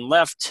damage and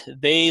left,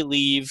 they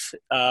leave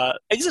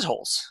exit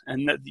holes.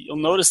 And you'll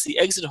notice the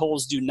exit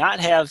holes do not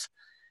have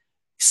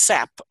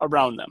sap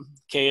around them.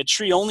 Okay, a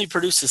tree only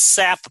produces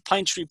sap. A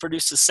pine tree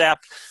produces sap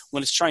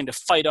when it's trying to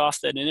fight off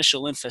that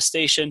initial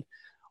infestation.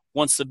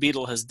 Once the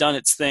beetle has done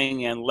its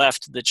thing and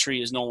left, the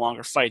tree is no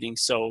longer fighting,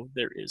 so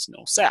there is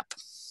no sap.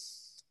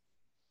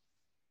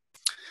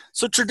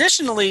 So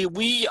traditionally,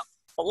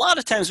 a lot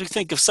of times we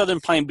think of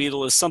southern pine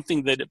beetle as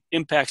something that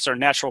impacts our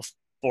natural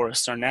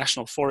forests, our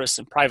national forests,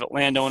 and private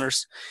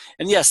landowners.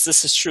 And yes,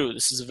 this is true.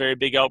 This is a very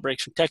big outbreak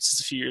from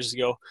Texas a few years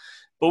ago.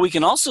 But we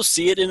can also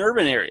see it in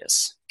urban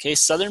areas. Okay,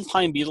 southern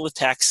pine beetle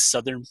attacks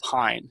southern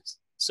pine.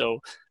 So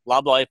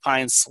loblolly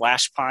pine,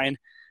 slash pine,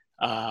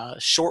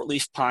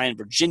 shortleaf pine,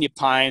 Virginia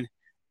pine,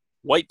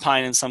 white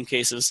pine in some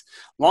cases.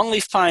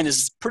 Longleaf pine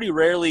is pretty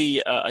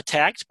rarely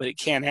attacked, but it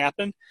can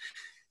happen.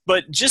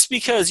 But just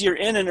because you're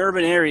in an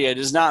urban area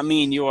does not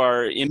mean you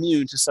are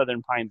immune to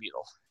southern pine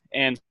beetle.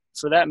 And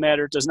for that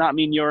matter, it does not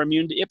mean you're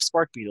immune to Ips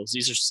bark beetles.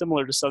 These are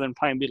similar to southern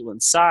pine beetle in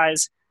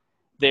size.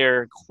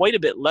 They're quite a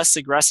bit less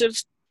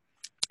aggressive.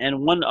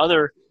 And one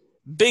other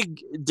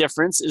big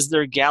difference is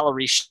their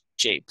gallery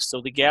shape. So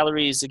the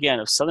galleries, again,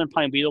 of southern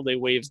pine beetle, they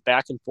wave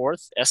back and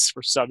forth, S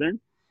for southern.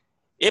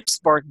 Ips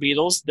bark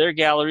beetles, their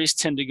galleries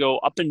tend to go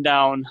up and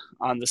down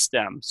on the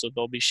stem. So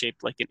they'll be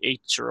shaped like an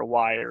H or a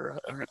Y or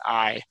an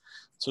I.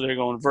 So they're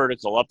going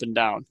vertical, up and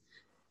down.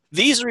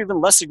 These are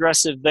even less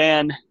aggressive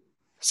than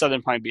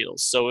southern pine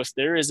beetles. So if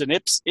there is an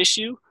Ips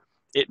issue,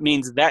 it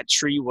means that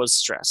tree was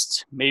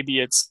stressed. Maybe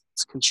it's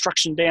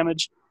construction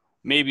damage.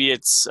 Maybe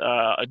it's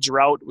a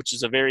drought, which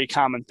is a very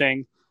common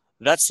thing.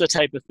 That's the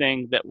type of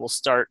thing that will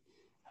start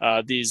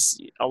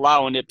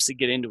allowing Ips to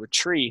get into a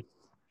tree.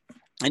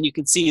 And you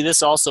can see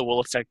this also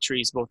will affect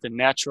trees both in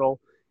natural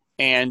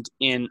and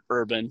in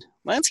urban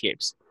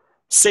landscapes.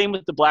 Same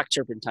with the black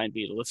turpentine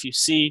beetle. If you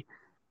see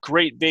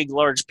great big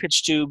large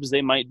pitch tubes,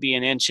 they might be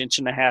an inch, inch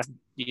and a half,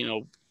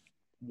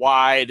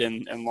 wide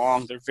and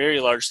long. They're very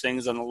large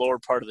things on the lower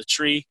part of the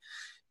tree.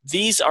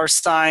 These are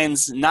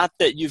signs not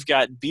that you've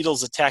got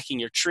beetles attacking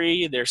your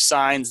tree. They're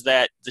signs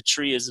that the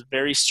tree is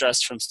very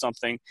stressed from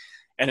something,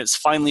 and it's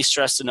finally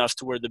stressed enough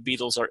to where the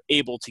beetles are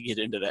able to get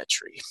into that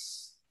tree.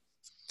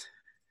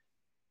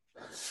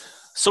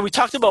 So we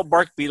talked about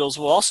bark beetles.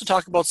 We'll also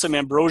talk about some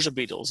ambrosia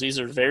beetles. These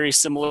are very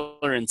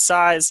similar in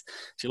size.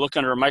 If you look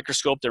under a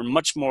microscope, they're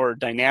much more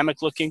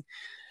dynamic looking.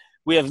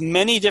 We have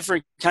many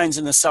different kinds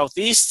in the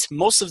southeast.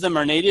 Most of them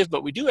are native,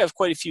 but we do have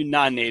quite a few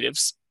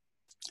non-natives.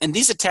 And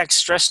these attack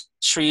stressed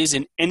trees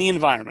in any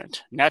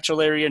environment, natural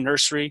area,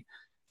 nursery,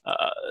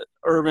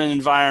 urban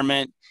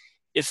environment.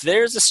 If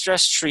there's a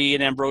stressed tree,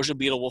 an ambrosia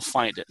beetle will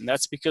find it. And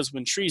that's because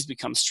when trees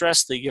become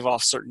stressed, they give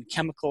off certain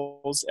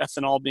chemicals,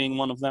 ethanol being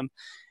one of them.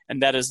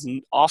 And that is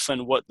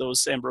often what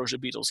those ambrosia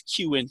beetles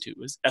cue into,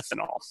 is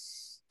ethanol.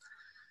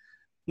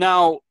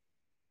 Now,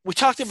 we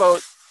talked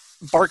about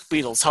bark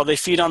beetles, how they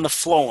feed on the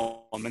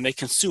phloem and they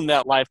consume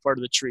that live part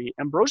of the tree.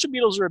 Ambrosia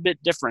beetles are a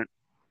bit different.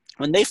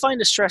 When they find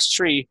a stressed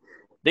tree,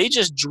 they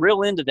just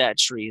drill into that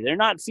tree. They're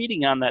not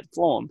feeding on that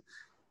phloem.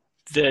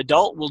 The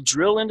adult will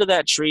drill into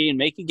that tree and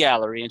make a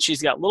gallery, and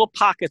she's got little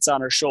pockets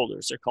on her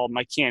shoulders. They're called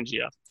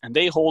mycangia, and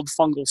they hold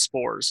fungal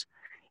spores.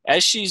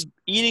 As she's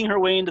eating her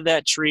way into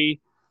that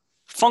tree,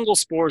 fungal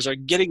spores are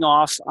getting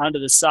off onto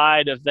the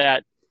side of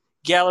that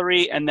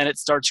gallery, and then it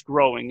starts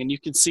growing. And you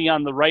can see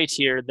on the right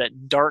here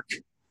that dark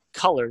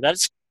color.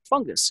 That's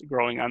fungus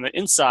growing on the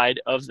inside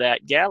of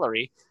that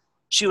gallery.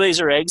 She lays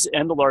her eggs,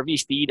 and the larvae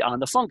feed on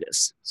the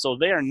fungus. So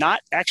they are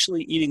not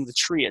actually eating the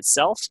tree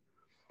itself.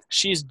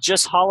 She's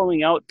just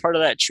hollowing out part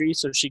of that tree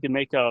so she can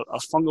make a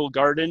fungal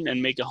garden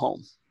and make a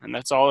home. And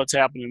that's all that's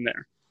happening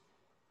there.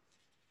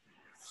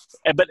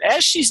 But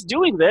as she's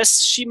doing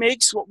this, she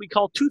makes what we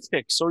call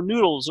toothpicks or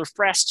noodles or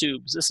frass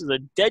tubes. This is a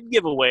dead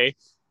giveaway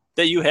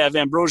that you have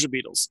ambrosia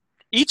beetles.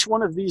 Each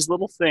one of these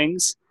little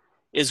things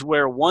is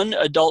where one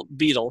adult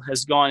beetle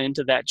has gone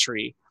into that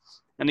tree.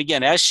 And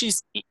again, as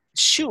she's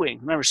chewing,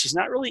 remember, she's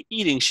not really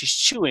eating, she's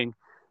chewing.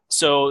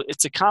 So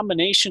it's a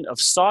combination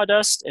of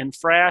sawdust and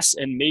frass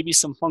and maybe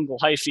some fungal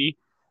hyphae,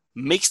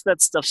 makes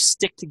that stuff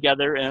stick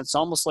together, and it's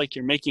almost like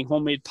you're making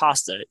homemade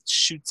pasta. It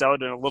shoots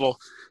out in a little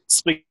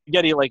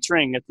spaghetti-like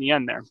string at the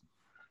end there.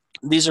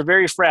 These are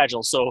very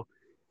fragile, so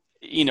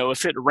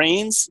if it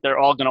rains, they're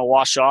all going to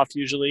wash off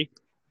usually,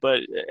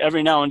 but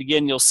every now and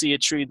again you'll see a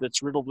tree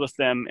that's riddled with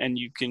them, and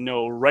you can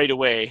know right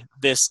away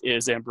this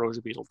is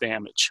ambrosia beetle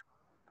damage.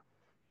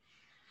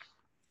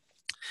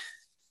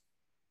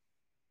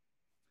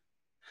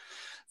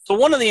 So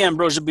one of the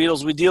ambrosia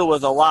beetles we deal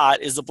with a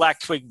lot is the black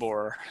twig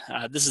borer.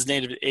 This is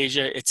native to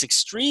Asia. It's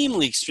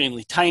extremely,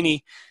 extremely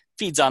tiny,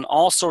 feeds on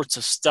all sorts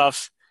of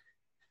stuff.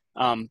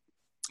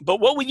 But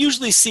what we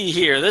usually see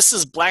here, this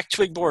is black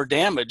twig borer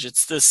damage.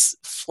 It's this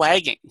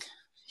flagging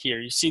here.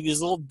 You see these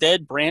little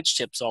dead branch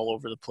tips all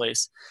over the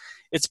place.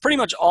 It's pretty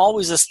much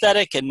always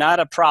aesthetic and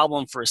not a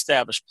problem for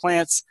established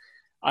plants.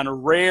 On a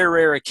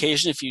rare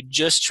occasion, if you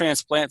just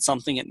transplant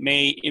something, it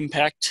may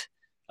impact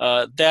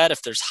that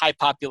if there's high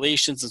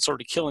populations and sort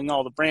of killing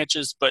all the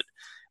branches, but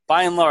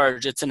by and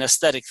large, it's an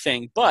aesthetic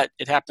thing. But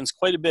it happens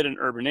quite a bit in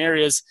urban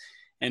areas,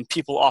 and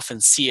people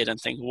often see it and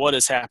think, what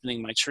is happening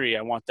in my tree?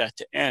 I want that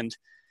to end.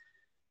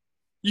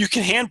 You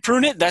can hand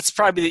prune it. That's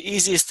probably the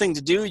easiest thing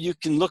to do. You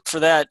can look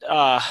for that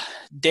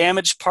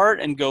damaged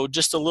part and go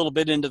just a little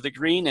bit into the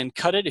green and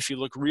cut it. If you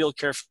look real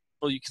careful,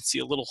 you can see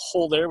a little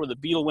hole there where the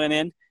beetle went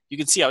in. You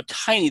can see how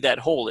tiny that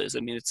hole is.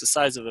 I mean, it's the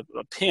size of a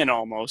pin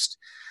almost.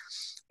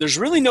 There's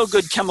really no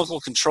good chemical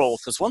control,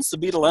 because once the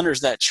beetle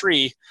enters that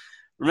tree,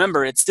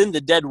 remember, it's in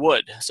the dead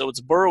wood. So it's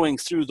burrowing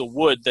through the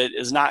wood that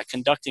is not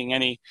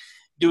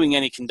doing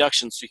any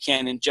conduction. So you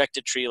can't inject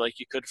a tree like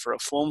you could for a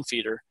phloem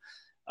feeder.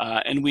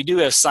 And we do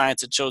have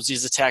science that shows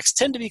these attacks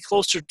tend to be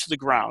closer to the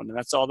ground, and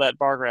that's all that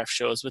bar graph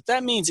shows. But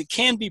that means it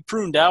can be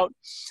pruned out.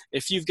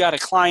 If you've got a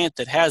client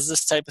that has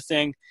this type of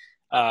thing,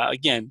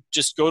 again,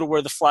 just go to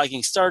where the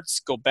flagging starts,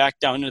 go back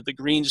down into the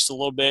green just a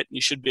little bit, and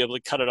you should be able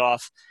to cut it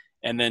off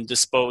and then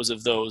dispose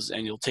of those,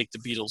 and you'll take the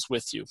beetles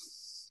with you.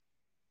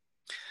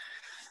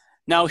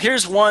 Now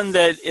here's one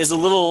that is a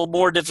little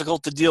more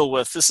difficult to deal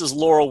with. This is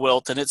laurel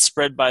wilt, and it's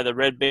spread by the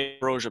red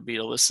ambrosia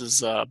beetle. This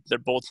is they're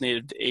both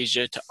native to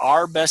Asia. To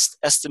our best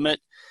estimate,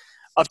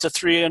 up to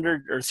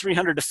 300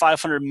 to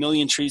 500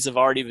 million trees have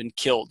already been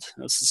killed.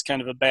 This is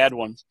kind of a bad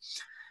one.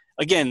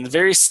 Again,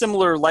 very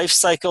similar life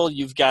cycle.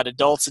 You've got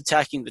adults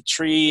attacking the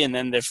tree, and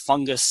then the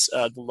fungus,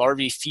 the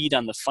larvae feed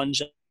on the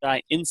fungi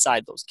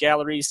inside those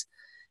galleries.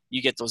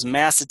 You get those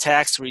mass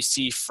attacks where you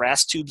see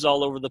frass tubes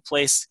all over the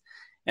place.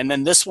 And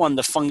then this one,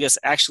 the fungus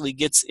actually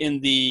gets in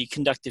the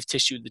conductive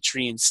tissue of the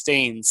tree and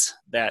stains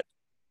that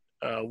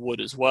wood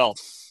as well.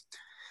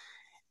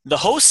 The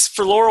host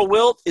for laurel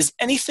wilt is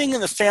anything in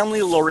the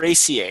family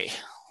Lauraceae.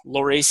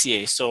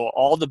 So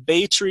all the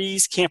bay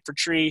trees, camphor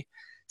tree,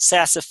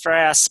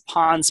 sassafras,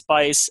 pond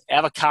spice,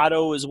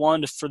 avocado is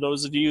one for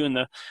those of you in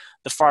the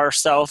far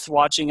south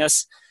watching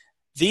us.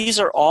 These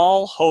are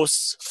all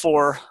hosts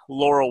for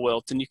laurel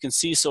wilt, and you can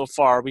see so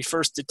far, we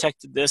first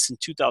detected this in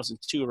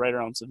 2002 right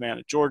around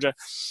Savannah, Georgia.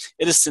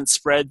 It has since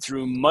spread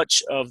through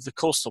much of the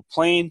coastal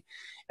plain.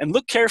 And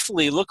look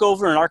carefully, look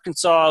over in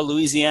Arkansas,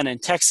 Louisiana,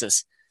 and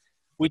Texas.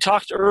 We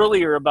talked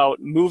earlier about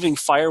moving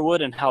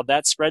firewood and how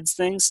that spreads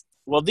things.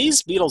 Well,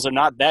 these beetles are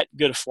not that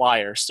good a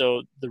flyer,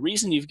 so the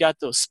reason you've got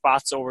those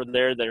spots over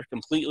there that are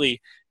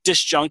completely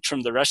disjunct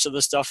from the rest of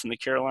the stuff in the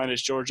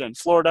Carolinas, Georgia, and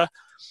Florida,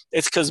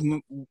 it's because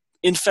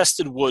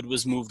infested wood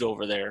was moved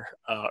over there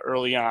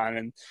early on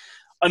and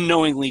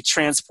unknowingly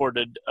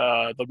transported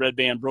the red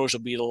bay ambrosia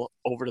beetle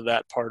over to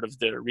that part of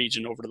the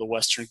region, over to the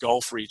western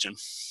Gulf region.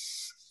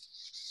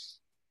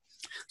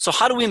 So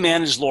how do we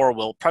manage laurel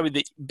wilt? Probably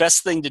the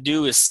best thing to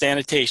do is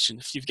sanitation.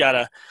 If you've got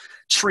a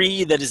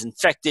tree that is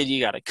infected, you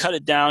got to cut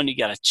it down, you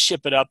got to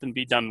chip it up and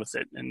be done with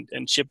it,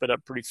 and chip it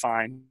up pretty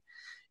fine.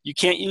 You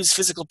can't use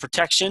physical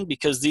protection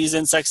because these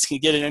insects can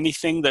get in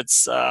anything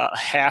that's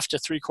 1/2 to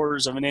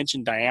 3/4 of an inch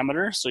in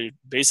diameter. So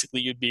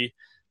you'd be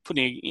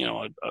putting,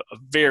 a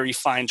very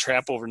fine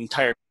trap over an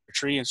entire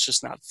tree. It's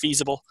just not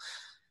feasible.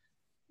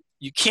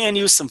 You can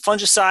use some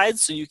fungicides,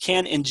 so you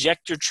can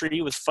inject your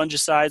tree with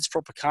fungicides.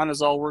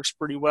 Propiconazole works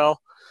pretty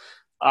well.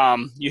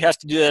 You have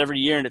to do that every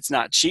year, and it's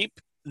not cheap.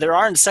 There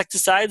are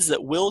insecticides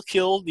that will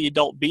kill the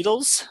adult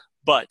beetles,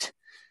 but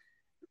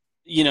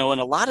in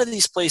a lot of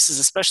these places,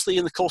 especially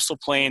in the coastal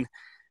plain,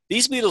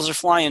 these beetles are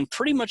flying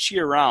pretty much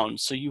year round.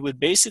 So you would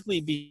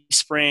basically be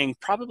spraying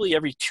probably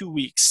every 2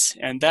 weeks.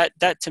 And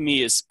that to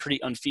me is pretty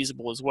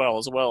unfeasible as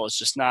well as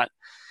just not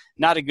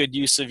a good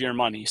use of your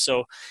money.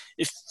 So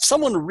if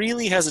someone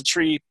really has a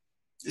tree,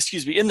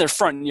 in their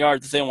front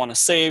yard that they want to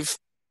save,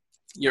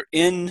 you're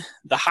in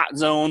the hot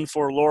zone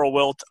for laurel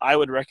wilt, I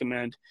would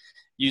recommend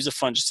use a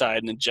fungicide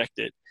and inject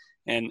it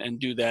and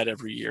do that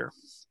every year.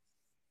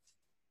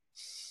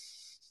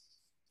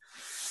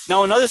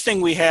 Now, another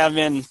thing we have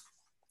in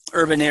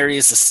urban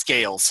areas is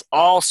scales,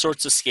 all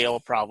sorts of scale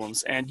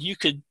problems. And you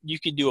could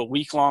do a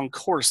week-long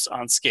course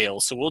on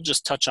scales. So we'll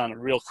just touch on it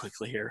real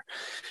quickly here.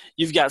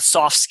 You've got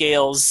soft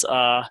scales.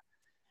 All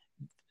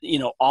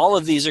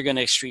of these are going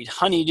to excrete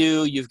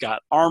honeydew. You've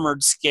got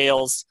armored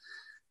scales.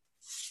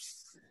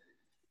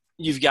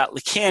 You've got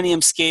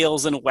lecanium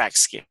scales and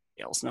wax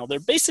scales. Now, they're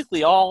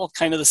basically all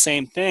kind of the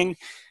same thing.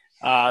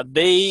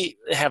 They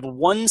have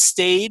one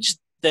stage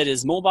that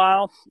is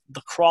mobile, the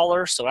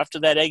crawler. So after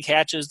that egg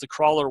hatches, the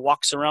crawler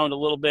walks around a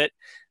little bit,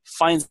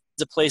 finds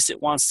the place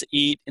it wants to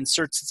eat,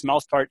 inserts its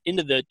mouth part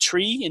into the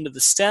tree, into the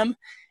stem,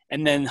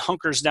 and then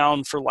hunkers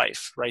down for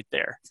life right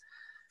there.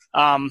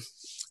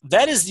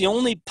 That is the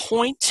only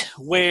point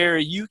where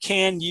you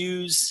can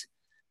use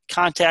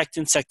contact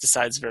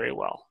insecticides very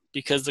well,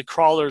 because the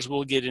crawlers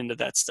will get into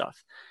that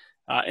stuff.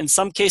 In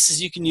some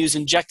cases, you can use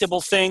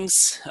injectable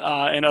things.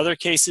 In other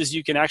cases,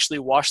 you can actually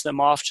wash them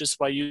off just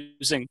by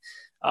using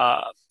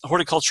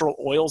horticultural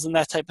oils and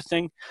that type of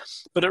thing.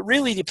 But it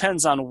really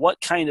depends on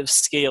what kind of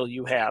scale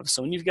you have.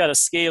 So when you've got a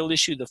scale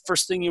issue, the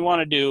first thing you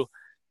want to do,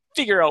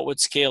 figure out what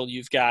scale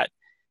you've got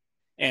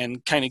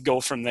and kind of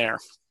go from there.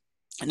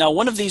 Now,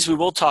 one of these we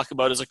will talk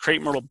about is a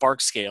crepe myrtle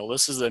bark scale.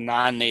 This is a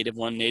non-native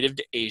one, native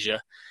to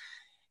Asia.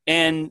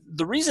 And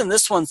the reason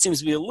this one seems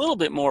to be a little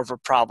bit more of a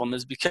problem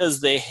is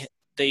because they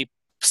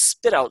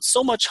spit out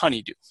so much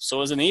honeydew.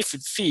 So as an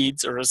aphid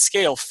feeds, or a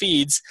scale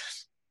feeds,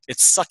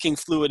 it's sucking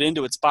fluid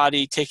into its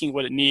body, taking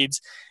what it needs,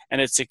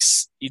 and it's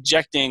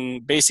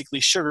ejecting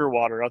basically sugar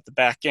water out the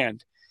back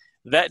end.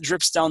 That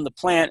drips down the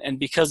plant, and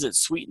because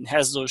it's sweet and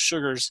has those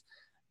sugars,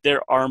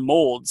 there are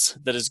molds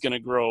that is going to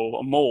grow.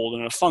 A mold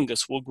and a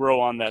fungus will grow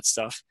on that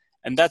stuff,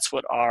 and that's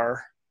what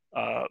our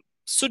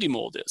sooty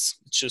mold is.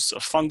 It's just a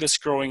fungus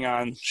growing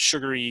on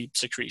sugary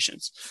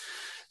secretions.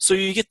 So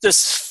you get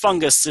this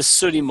fungus, this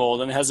sooty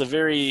mold, and it has a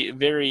very,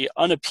 very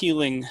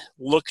unappealing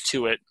look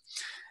to it.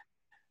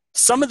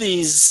 Some of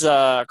these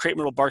crepe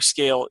myrtle bark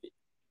scale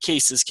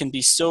cases can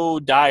be so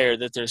dire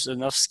that there's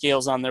enough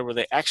scales on there where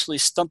they actually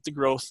stunt the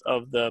growth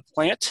of the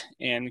plant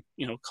and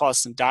cause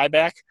some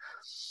dieback.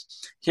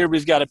 Here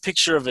we've got a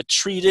picture of a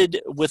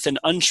treated with an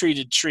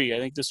untreated tree. I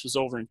think this was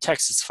over in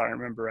Texas, if I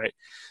remember right.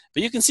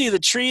 But you can see the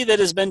tree that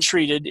has been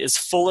treated is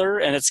fuller,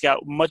 and it's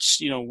got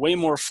much, way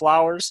more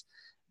flowers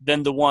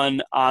than the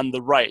one on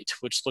the right,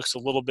 which looks a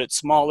little bit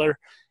smaller.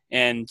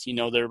 And,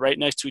 they're right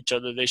next to each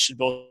other. They should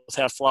both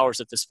have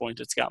flowers at this point.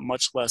 It's got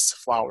much less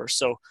flowers.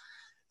 So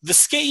the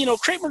scale,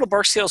 crepe myrtle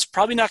bark scale is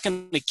probably not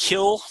going to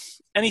kill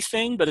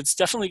anything, but it's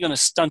definitely going to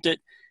stunt it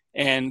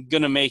and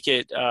going to make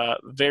it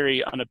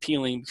very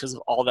unappealing because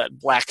of all that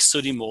black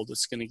sooty mold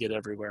that's going to get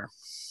everywhere.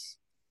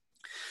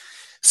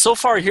 So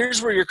far,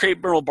 here's where your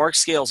crepe myrtle bark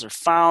scales are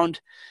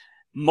found.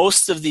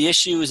 Most of the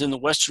issue is in the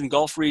Western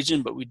Gulf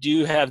region, but we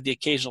do have the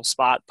occasional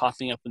spot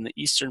popping up in the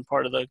eastern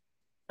part of the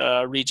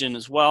region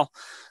as well.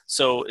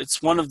 So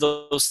it's one of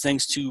those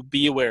things to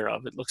be aware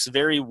of. It looks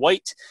very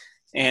white,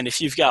 and if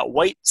you've got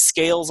white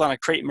scales on a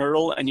crepe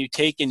myrtle and you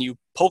take and you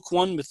poke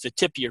one with the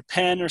tip of your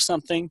pen or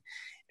something,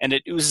 and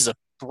it oozes a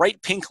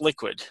bright pink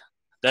liquid,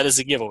 that is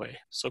a giveaway.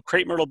 So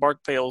crepe myrtle bark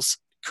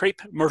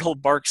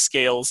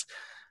scales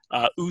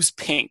ooze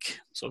pink.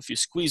 So if you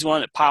squeeze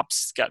one, it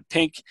pops, it's got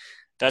pink.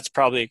 That's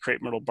probably a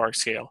crepe myrtle bark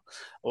scale.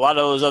 A lot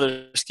of those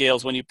other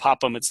scales, when you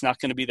pop them, it's not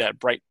going to be that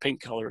bright pink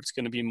color. It's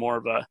going to be more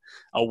of a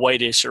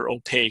whitish or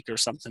opaque or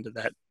something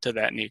to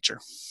that nature.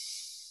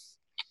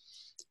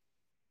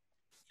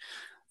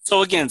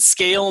 So again,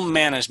 scale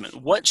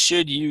management. What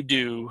should you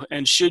do,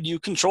 and should you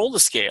control the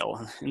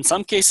scale? In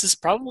some cases,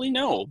 probably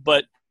no,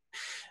 but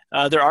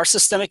there are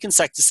systemic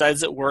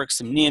insecticides that work,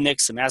 some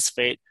neonics, some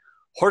acephate.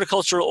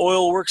 Horticultural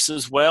oil works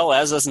as well,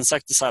 as does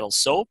insecticidal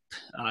soap.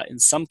 In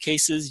some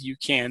cases, you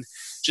can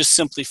just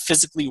simply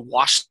physically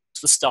wash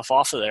the stuff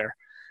off of there.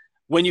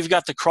 When you've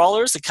got the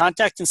crawlers, the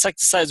contact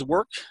insecticides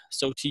work.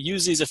 So to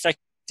use these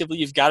effectively,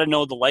 you've got to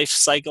know the life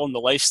cycle and the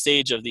life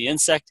stage of the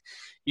insect.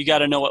 You got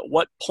to know at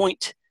what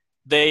point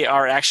they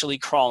are actually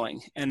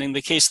crawling. And in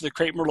the case of the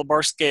crepe myrtle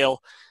bark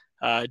scale,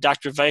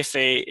 Dr.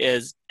 Vaife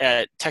is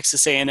at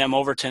Texas A&M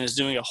Overton is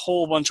doing a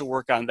whole bunch of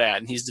work on that,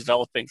 and he's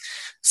developing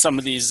some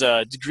of these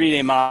degree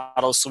day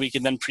models so we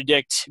can then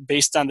predict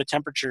based on the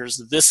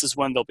temperatures, this is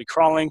when they'll be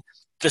crawling,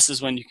 this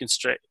is when you can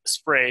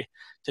spray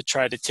to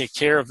try to take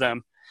care of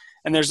them.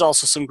 And there's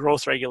also some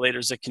growth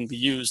regulators that can be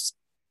used.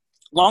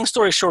 Long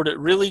story short, it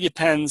really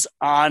depends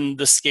on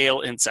the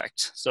scale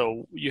insect.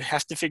 So you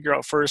have to figure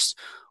out first,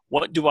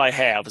 what do I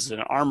have? Is it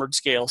an armored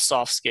scale,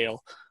 soft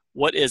scale?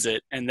 What is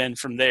it? And then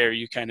from there,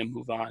 you kind of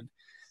move on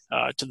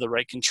to the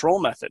right control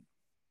method.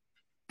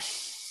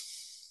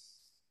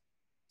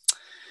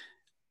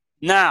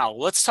 Now,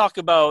 let's talk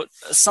about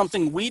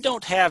something we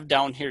don't have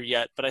down here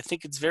yet, but I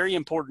think it's very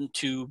important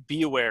to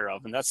be aware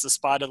of, and that's the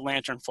spotted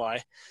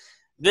lanternfly.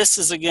 This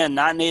is, again,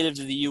 not native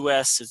to the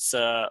U.S. It's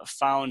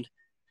found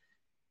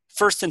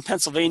first in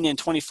Pennsylvania in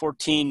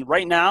 2014.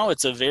 Right now,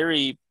 it's a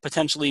very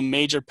potentially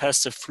major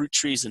pest of fruit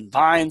trees and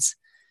vines.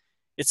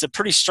 It's a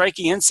pretty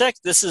striking insect.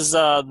 This is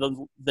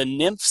the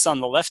nymphs on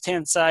the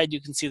left-hand side.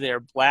 You can see they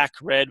are black,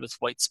 red with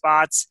white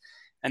spots.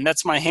 And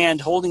that's my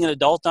hand holding an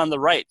adult on the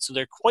right. So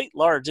they're quite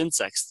large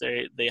insects.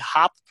 They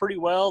hop pretty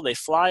well. They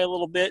fly a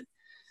little bit.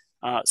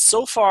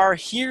 So far,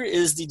 here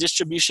is the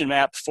distribution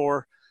map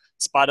for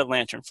spotted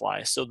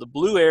lanternfly. So the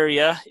blue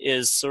area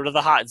is sort of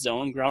the hot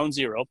zone, ground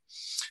zero.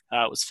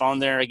 It was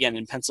found there, again,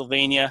 in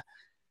Pennsylvania.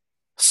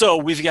 So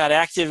we've got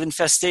active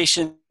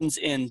infestations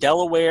in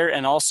Delaware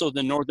and also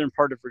the northern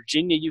part of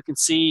Virginia, you can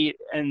see.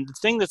 And the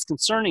thing that's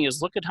concerning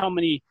is look at how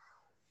many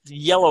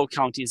yellow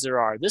counties there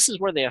are. This is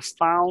where they have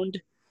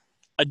found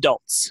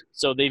adults.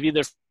 So they've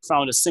either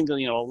found a single,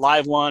 a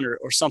live one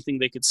or something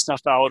they could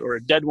snuff out, or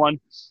a dead one.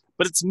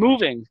 But it's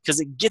moving because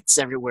it gets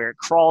everywhere. It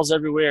crawls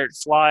everywhere. It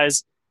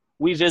flies.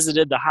 We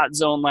visited the hot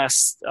zone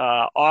last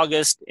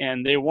August,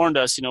 and they warned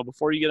us,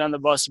 before you get on the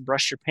bus,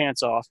 brush your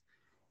pants off.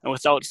 And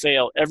without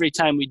fail, every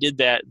time we did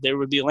that, there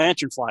would be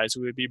lanternflies.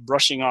 We would be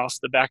brushing off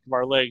the back of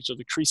our legs or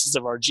the creases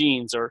of our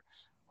jeans or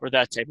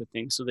that type of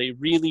thing. So they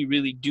really,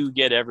 really do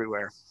get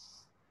everywhere.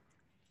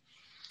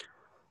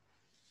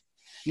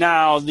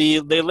 Now, they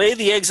lay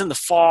the eggs in the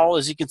fall,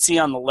 as you can see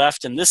on the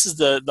left. And this is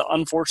the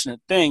unfortunate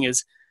thing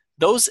is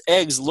those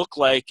eggs look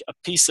like a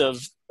piece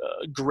of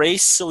gray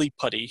silly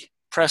putty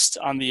pressed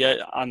on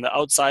the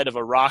outside of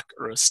a rock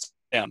or a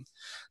stem.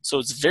 So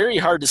it's very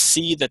hard to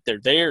see that they're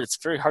there. It's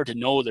very hard to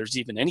know there's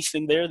even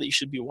anything there that you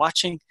should be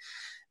watching.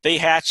 They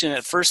hatch, and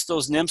at first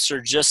those nymphs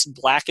are just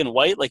black and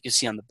white, like you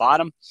see on the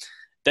bottom.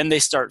 Then they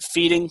start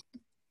feeding.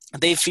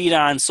 They feed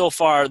on, so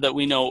far that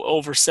we know,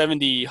 over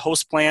 70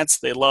 host plants.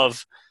 They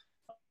love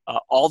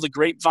all the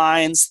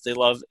grapevines. They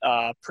love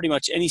pretty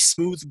much any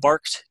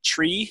smooth-barked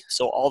tree.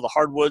 So all the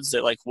hardwoods.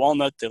 They like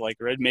walnut. They like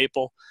red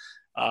maple.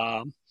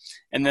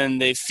 And then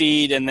they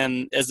feed, and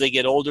then as they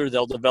get older,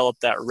 they'll develop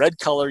that red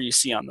color you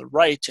see on the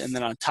right, and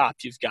then on top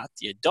you've got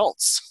the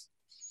adults.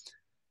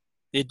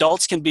 The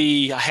adults can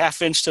be a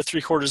 1/2 inch to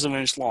 3/4 of an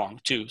inch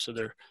long too, so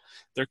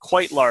they're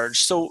quite large.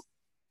 So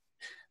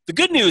the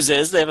good news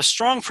is they have a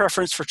strong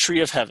preference for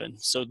tree of heaven.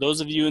 So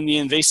those of you in the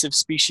invasive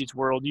species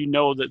world, you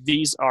know that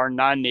these are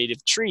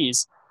non-native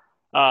trees.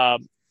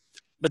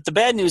 But the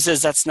bad news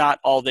is that's not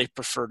all they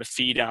prefer to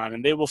feed on,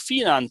 and they will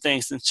feed on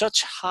things in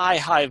such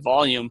high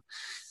volume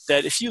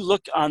that if you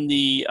look on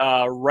the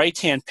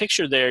right-hand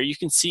picture there, you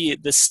can see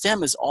the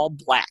stem is all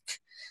black.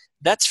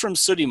 That's from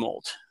sooty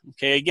mold.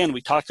 Okay, again,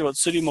 we talked about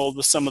sooty mold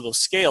with some of those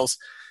scales.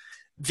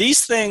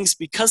 These things,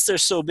 because they're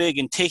so big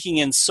and taking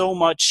in so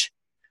much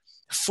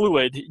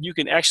fluid, you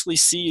can actually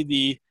see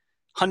the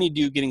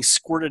honeydew getting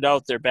squirted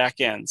out their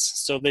back ends.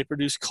 So they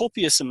produce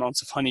copious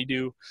amounts of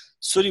honeydew.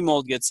 Sooty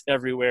mold gets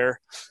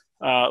everywhere.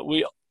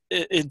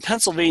 In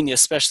Pennsylvania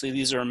especially,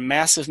 these are a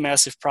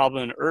massive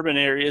problem in urban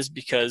areas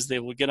because they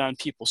will get on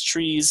people's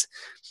trees,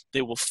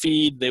 they will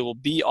feed, they will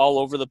be all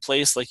over the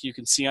place like you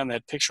can see on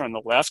that picture on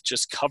the left,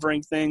 just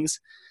covering things.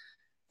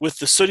 With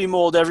the sooty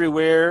mold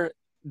everywhere,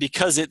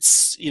 because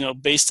it's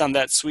based on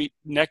that sweet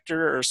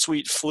nectar or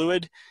sweet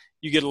fluid,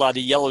 you get a lot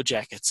of yellow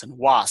jackets and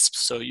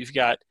wasps. So you've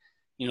got,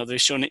 they've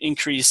shown an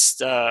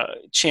increased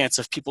chance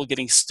of people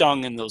getting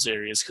stung in those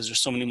areas because there's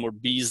so many more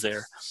bees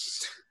there.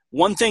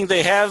 One thing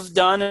they have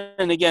done,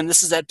 and again,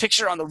 this is that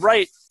picture on the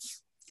right,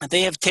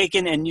 they have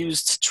taken and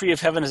used tree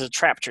of heaven as a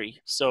trap tree.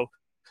 So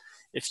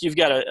if you've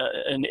got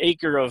an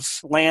acre of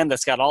land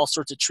that's got all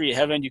sorts of tree of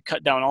heaven, you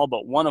cut down all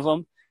but one of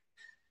them,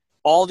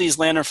 all these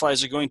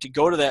lanternflies are going to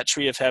go to that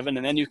tree of heaven,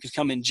 and then you can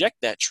come inject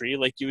that tree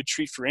like you would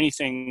treat for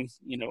anything,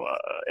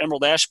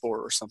 emerald ash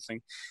borer or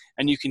something,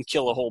 and you can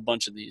kill a whole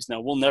bunch of these.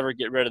 Now, we'll never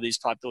get rid of these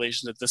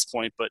populations at this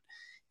point, but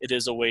it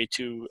is a way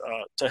to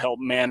help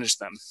manage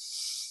them.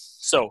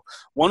 So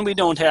one we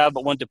don't have,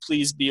 but one to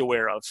please be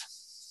aware of.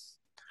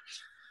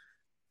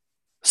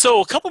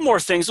 So a couple more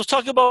things. We'll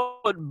talk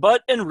about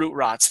bud and root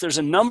rots. There's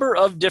a number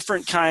of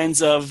different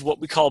kinds of what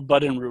we call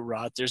bud and root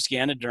rot. There's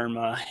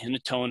Ganoderma,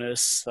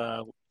 Hinotonus,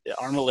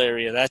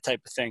 Armillaria, that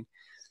type of thing.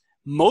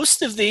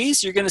 Most of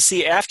these you're going to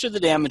see after the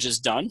damage is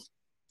done.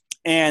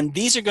 And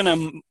these are going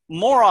to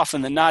more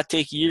often than not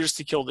take years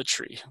to kill the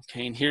tree.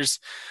 Okay, and here's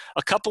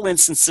a couple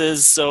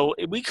instances. So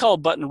we call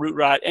button root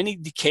rot any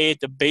decay at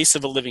the base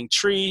of a living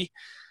tree.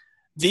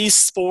 These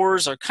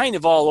spores are kind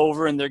of all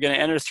over, and they're going to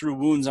enter through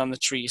wounds on the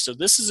tree. So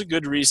this is a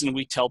good reason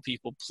we tell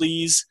people,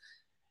 please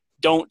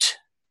don't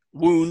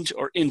wound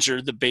or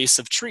injure the base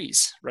of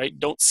trees, right?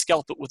 Don't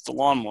scalp it with the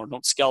lawnmower.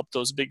 Don't scalp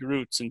those big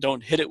roots, and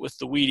don't hit it with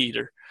the weed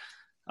eater.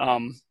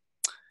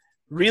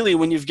 Really,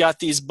 when you've got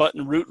these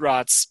button root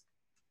rots,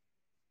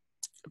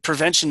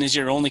 prevention is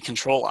your only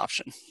control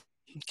option.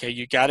 Okay,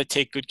 you got to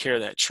take good care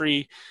of that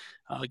tree.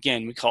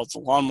 Again, we call it the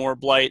lawnmower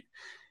blight.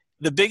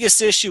 The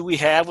biggest issue we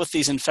have with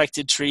these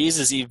infected trees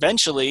is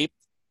eventually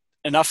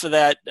enough of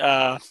that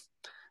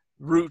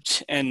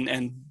root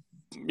and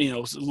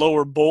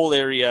lower bole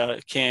area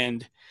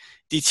can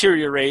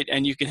deteriorate,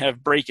 and you can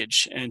have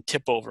breakage and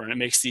tip over, and it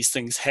makes these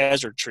things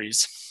hazard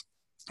trees.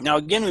 Now,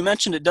 again, we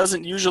mentioned it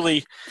doesn't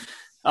usually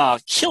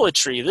kill a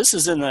tree. This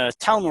is in the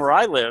town where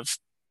I live.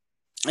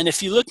 And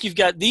if you look, you've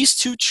got these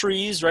two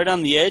trees right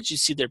on the edge. You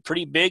see they're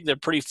pretty big, they're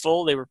pretty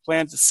full. They were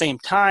planted at the same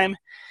time.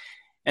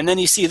 And then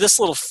you see this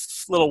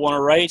little one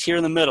right here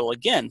in the middle.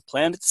 Again,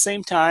 planted at the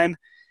same time.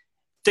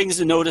 Things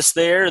to notice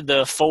there,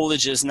 the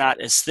foliage is not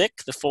as thick,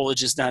 the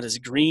foliage is not as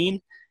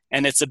green,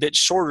 and it's a bit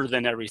shorter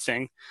than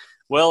everything.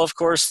 Well, of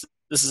course,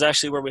 this is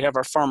actually where we have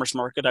our farmer's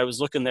market. I was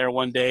looking there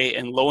one day,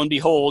 and lo and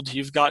behold,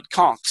 you've got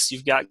conchs,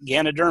 you've got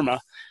Ganoderma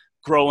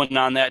growing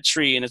on that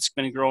tree, and it's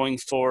been growing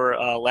for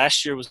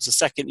last year was the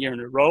second year in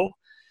a row.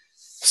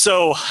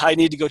 So I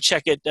need to go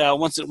check it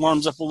once it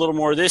warms up a little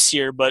more this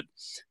year. But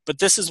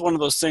this is one of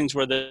those things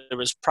where there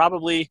was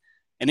probably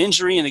an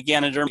injury and the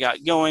Ganoderma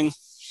got going.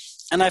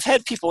 And I've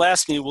had people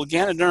ask me, well,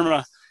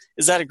 Ganoderma,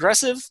 is that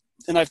aggressive?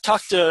 And I've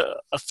talked to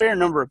a fair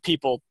number of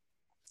people.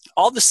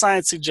 All the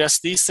science suggests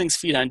these things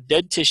feed on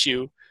dead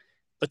tissue,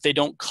 but they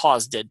don't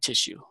cause dead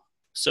tissue.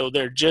 So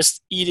they're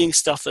just eating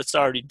stuff that's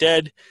already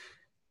dead.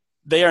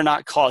 They are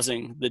not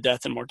causing the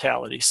death and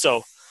mortality.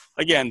 So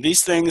again,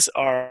 these things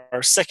are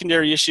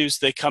secondary issues.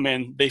 They come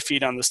in, they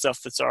feed on the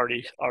stuff that's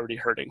already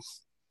hurting.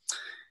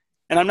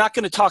 And I'm not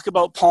going to talk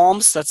about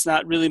palms. That's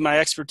not really my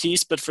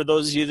expertise, but for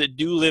those of you that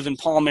do live in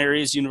palm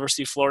areas,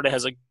 University of Florida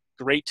has a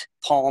great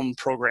palm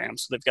program.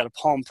 So they've got a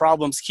palm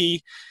problems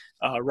key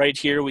right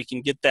here. We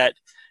can get that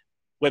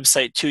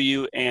website to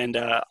you. And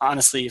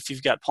honestly, if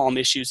you've got palm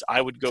issues, I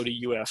would go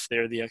to UF.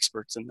 They're the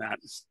experts in that.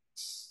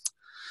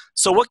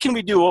 So what can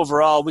we do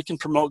overall? We can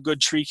promote good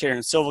tree care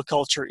and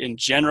silviculture in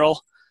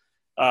general,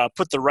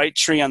 put the right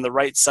tree on the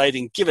right site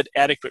and give it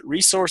adequate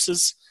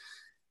resources.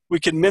 We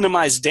can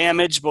minimize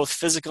damage, both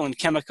physical and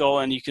chemical,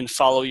 and you can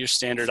follow your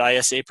standard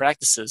ISA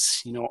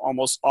practices. You know,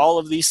 almost all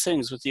of these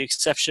things, with the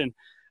exception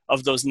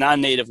of those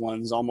non-native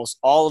ones, almost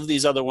all of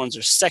these other ones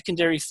are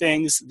secondary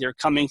things. They're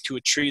coming to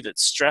a tree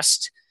that's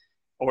stressed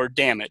or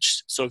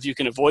damaged. So if you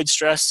can avoid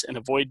stress and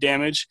avoid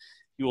damage,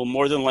 you will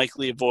more than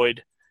likely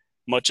avoid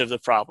much of the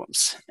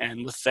problems.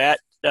 And with that,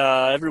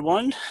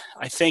 everyone,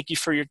 I thank you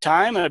for your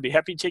time, and I'd be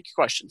happy to take your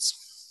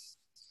questions.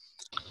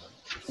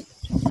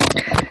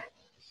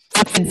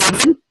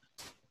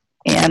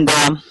 And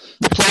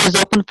the floor is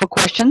open for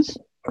questions.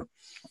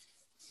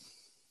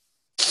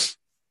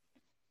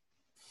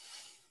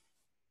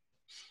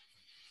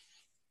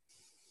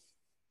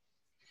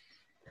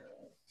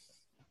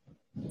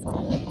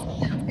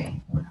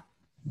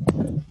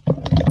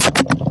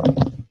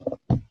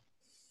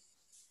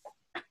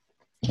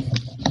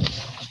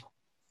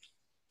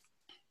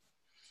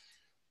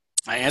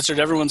 I answered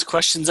everyone's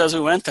questions as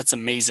we went. That's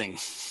amazing.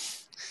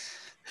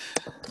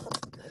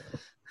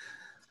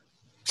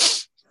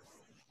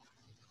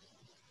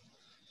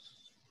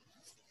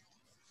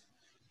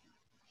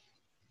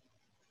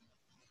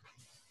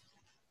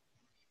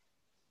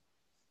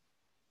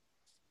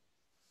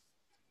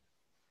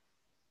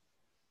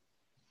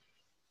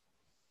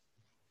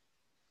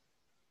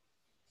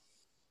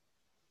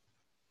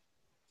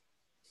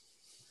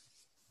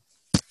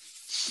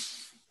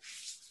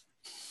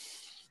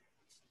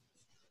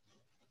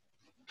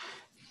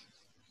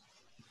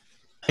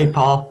 Hey,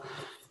 Paul.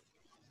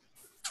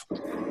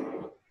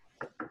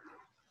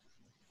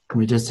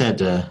 We just had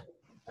to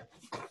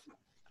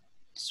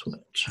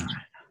switch. All right.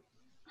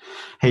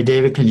 Hey,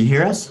 David, can you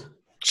hear us?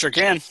 Sure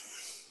can.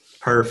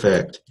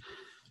 Perfect.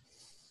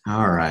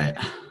 All right.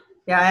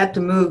 Yeah, I had to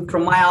move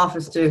from my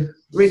office to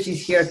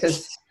Richie's here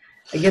because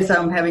I guess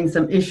I'm having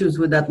some issues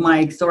with that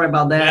mic. Sorry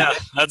about that. Yeah,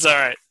 that's all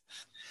right.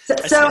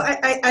 So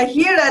I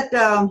hear that,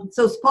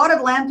 so spotted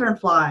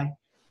lanternfly,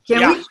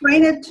 can we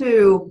train it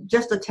to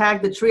just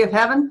attack the tree of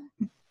heaven?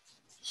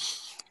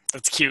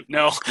 That's cute.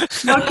 No.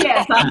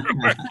 Okay.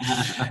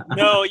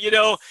 No, you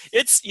know,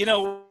 it's, you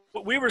know,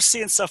 we were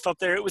seeing stuff up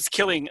there. It was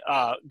killing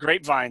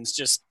grapevines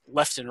just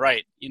left and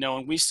right, you know,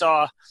 and we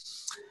saw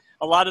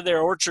a lot of their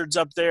orchards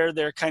up there.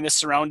 They're kind of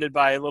surrounded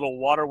by little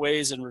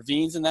waterways and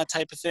ravines and that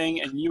type of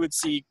thing. And you would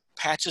see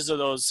patches of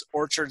those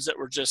orchards that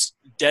were just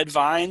dead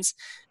vines.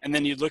 And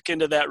then you look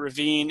into that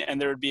ravine and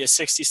there would be a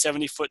 60,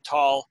 70 foot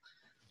tall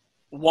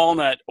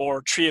walnut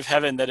or tree of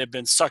heaven that had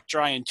been sucked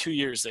dry in 2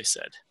 years, they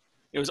said.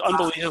 It was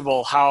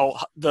unbelievable how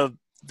the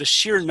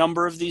sheer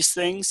number of these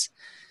things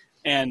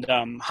and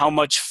how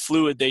much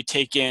fluid they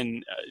take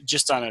in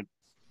just on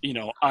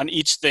on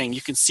each thing.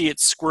 You can see it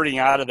squirting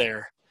out of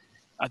there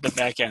at the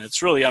back end.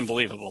 It's really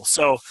unbelievable.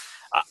 So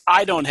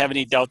I don't have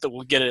any doubt that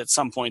we'll get it at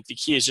some point. The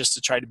key is just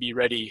to try to be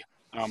ready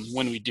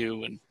when we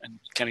do and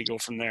kind of go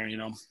from there,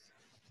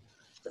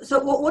 So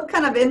what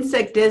kind of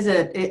insect is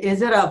it?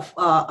 Is it a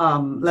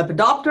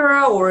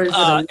Lepidoptera or is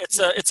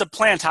it it's a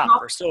plant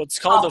hopper. So it's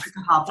called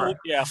a hopper.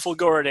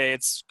 Fulguridae.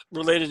 It's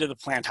related to the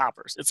plant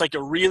hoppers. It's like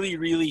a really,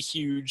 really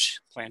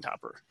huge plant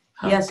hopper.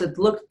 Yes, it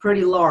looks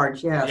pretty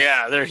large. Yes.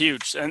 Yeah, they're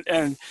huge.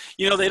 And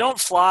they don't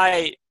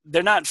fly.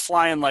 They're not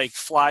flying like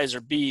flies or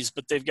bees,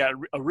 but they've got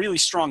a really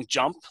strong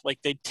jump. Like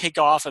they take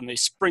off and they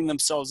spring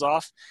themselves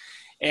off.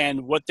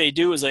 And what they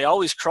do is they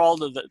always crawl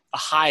to a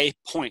high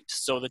point.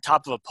 So the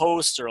top of a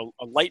post or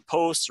a light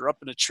post or up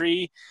in a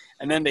tree.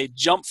 And then they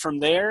jump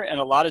from there. And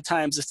a lot of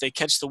times if they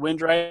catch the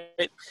wind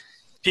right,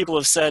 people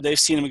have said they've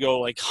seen them go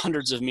like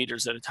hundreds of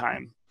meters at a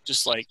time.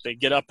 Just like they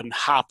get up and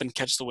hop and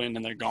catch the wind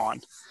and they're gone.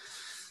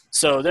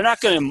 So they're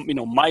not going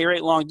to,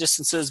 migrate long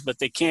distances, but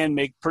they can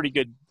make pretty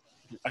good,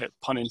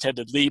 pun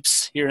intended,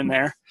 leaps here and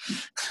there.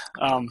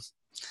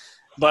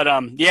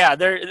 Yeah,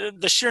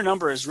 the sheer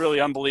number is really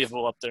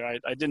unbelievable up there.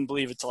 I didn't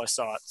believe it till I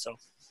saw it. So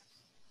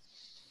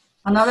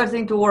another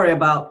thing to worry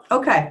about.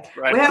 Okay,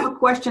 right. We have a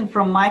question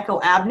from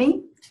Michael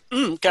Abney.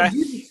 Okay. Can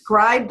you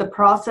describe the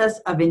process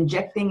of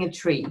injecting a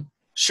tree?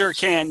 Sure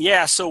can.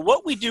 Yeah. So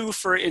what we do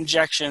for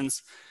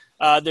injections,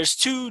 there's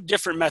two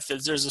different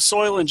methods. There's a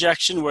soil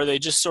injection where they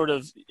just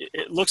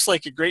it looks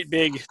like a great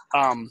big,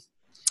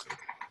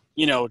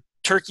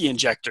 turkey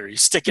injector. You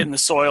stick it in the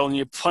soil and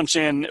you punch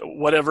in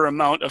whatever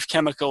amount of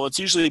chemical. It's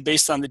usually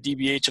based on the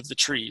DBH of the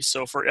tree.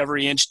 So for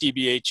every inch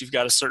DBH, you've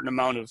got a certain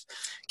amount of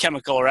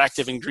chemical or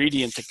active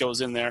ingredient that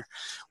goes in there.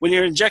 When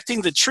you're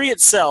injecting the tree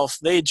itself,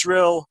 they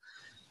drill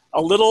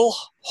a little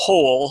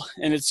hole,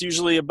 and it's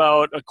usually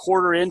about a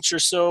 1/4 inch or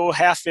so,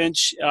 1/2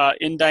 inch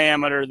in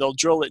diameter. They'll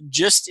drill it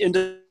just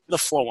into the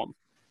phloem.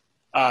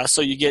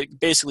 So you get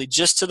basically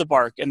just to the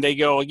bark, and they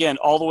go, again,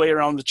 all the way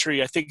around the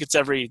tree. I think it's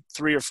every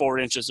 3 or 4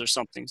 inches or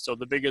something. So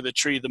the bigger the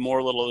tree, the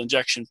more little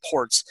injection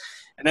ports.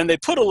 And then they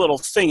put a little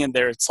thing in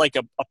there. It's like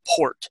a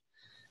port.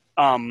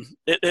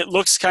 It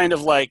looks kind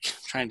of like,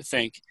 I'm trying to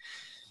think.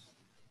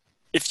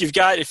 If you've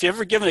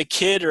ever given a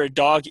kid or a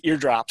dog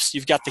eardrops,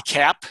 you've got the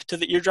cap to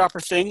the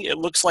eardropper thing. It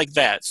looks like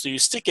that. So you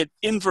stick it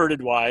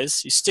inverted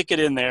wise, you stick it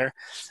in there,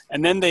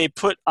 and then they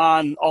put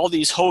on all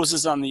these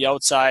hoses on the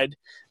outside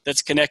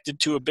that's connected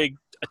to a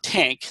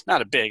tank,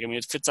 not a big,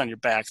 it fits on your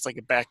back. It's like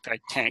a backpack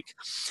tank.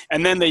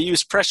 And then they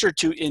use pressure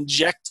to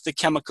inject the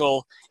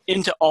chemical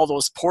into all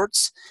those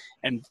ports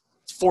and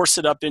force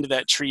it up into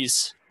that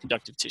tree's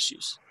conductive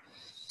tissues.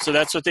 So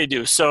that's what they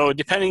do. So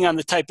depending on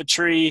the type of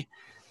tree,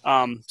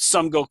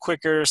 some go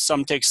quicker,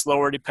 some take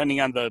slower,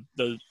 depending on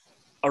the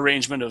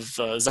arrangement of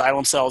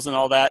xylem cells and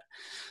all that.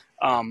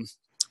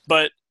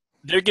 But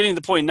they're getting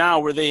to the point now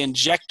where they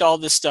inject all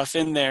this stuff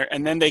in there,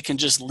 and then they can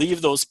just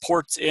leave those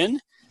ports in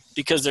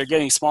because they're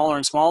getting smaller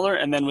and smaller.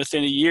 And then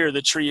within a year,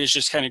 the tree is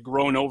just kind of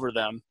grown over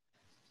them,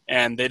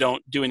 and they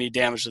don't do any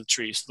damage to the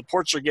tree. So the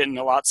ports are getting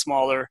a lot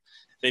smaller.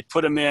 They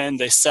put them in,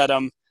 they set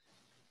them,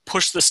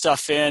 push the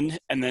stuff in,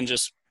 and then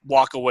just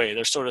walk away.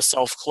 They're sort of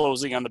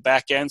self-closing on the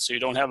back end, so you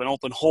don't have an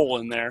open hole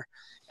in there.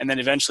 And then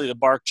eventually the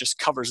bark just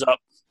covers up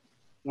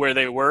where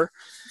they were.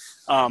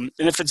 And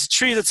if it's a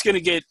tree that's going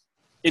to get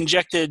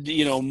injected,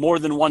 more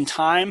than one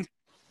time,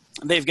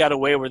 they've got a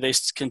way where they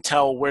can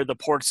tell where the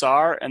ports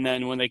are. And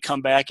then when they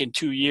come back in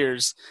 2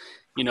 years,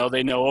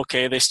 they know,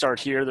 okay, they start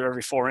here, they're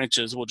every 4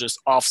 inches. We'll just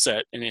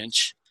offset an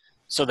inch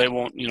so they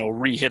won't,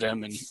 re-hit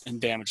them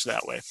and damage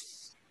that way.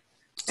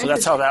 So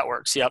that's how that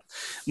works. Yep.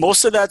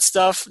 Most of that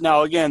stuff.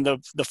 Now, again, the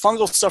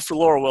fungal stuff for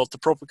laurel wilt, the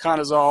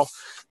propiconazole,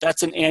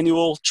 that's an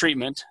annual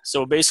treatment.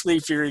 So basically,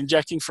 if you're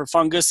injecting for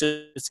fungus,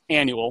 it's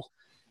annual,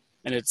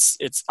 and it's.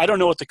 I don't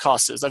know what the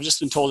cost is. I've just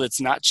been told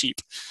it's not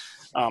cheap.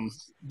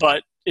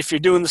 But if you're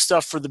doing the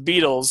stuff for the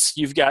beetles,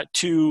 you've got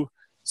 2,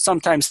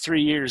 sometimes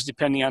 3 years,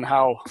 depending on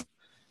how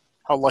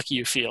lucky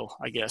you feel,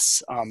 I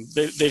guess.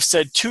 They've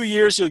said 2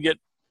 years you'll get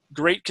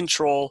great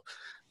control.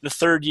 The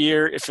 3rd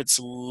year, if it's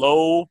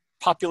low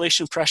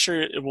population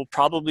pressure, it will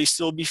probably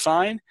still be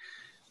fine.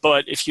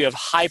 But if you have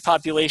high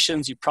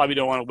populations, you probably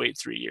don't want to wait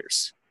 3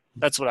 years.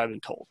 That's what I've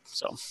been told.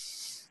 So,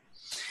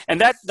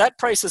 and that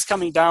price is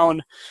coming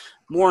down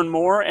more and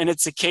more. And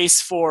it's a case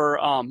for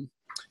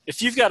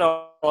if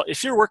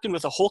you're working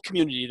with a whole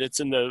community that's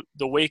in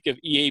the wake of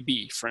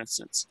EAB, for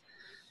instance.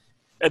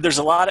 There's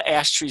a lot of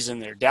ash trees in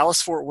there.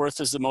 Dallas-Fort Worth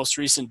is the most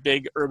recent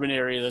big urban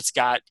area that's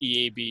got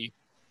EAB.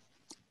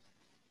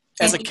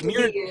 As a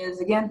community, is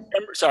again?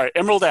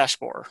 Emerald ash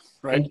borer,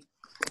 right?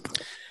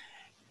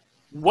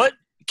 What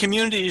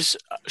communities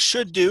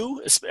should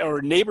do,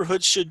 or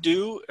neighborhoods should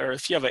do, or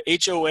if you have a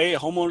HOA, a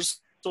homeowners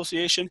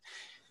association,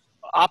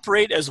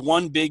 operate as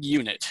one big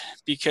unit,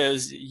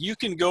 because you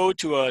can go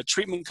to a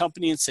treatment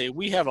company and say,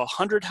 we have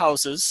 100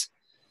 houses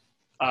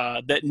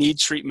that need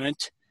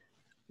treatment,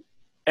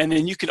 and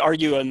then you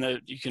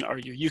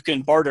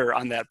can barter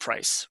on that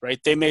price,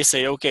 right? They may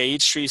say, okay,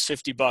 each tree is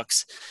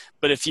 $50,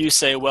 but if you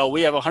say, well,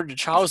 we have 100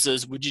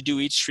 houses, would you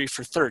do each tree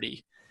for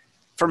 30?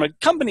 From a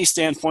company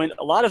standpoint,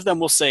 a lot of them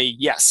will say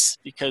yes,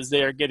 because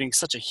they are getting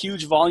such a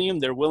huge volume,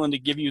 they're willing to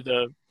give you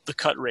the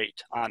cut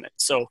rate on it.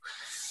 So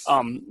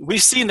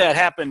we've seen that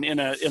happen in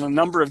a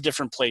number of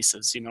different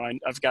places. You know,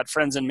 I've got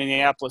friends in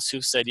Minneapolis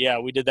who said, yeah,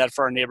 we did that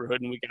for our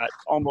neighborhood and we got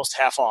almost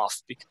half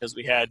off because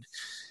we had,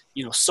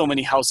 you know, so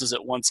many houses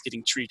at once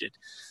getting treated.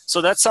 So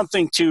that's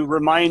something to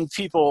remind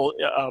people.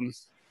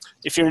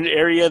 If you're in an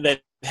area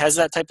that has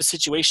that type of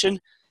situation,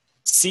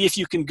 see if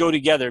you can go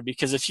together,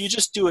 because if you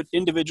just do it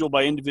individual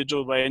by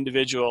individual by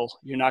individual,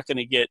 you're not going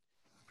to get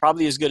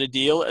probably as good a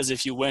deal as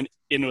if you went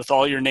in with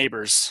all your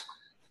neighbors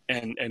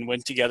and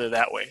went together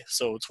that way.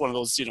 So it's one of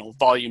those, you know,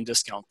 volume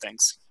discount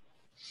things.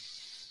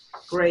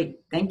 Great,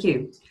 thank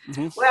you.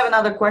 Mm-hmm. We have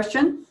another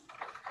question.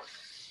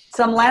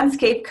 Some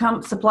landscape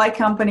supply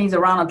companies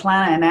around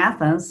Atlanta and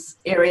Athens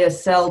area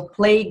sell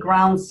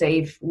playground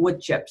safe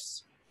wood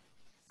chips.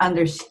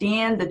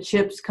 Understand the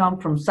chips come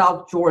from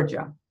South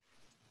Georgia.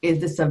 Is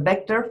this a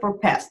vector for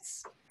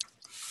pests?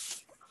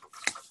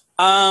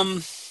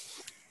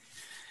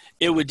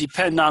 It would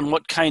depend on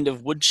what kind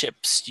of wood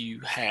chips you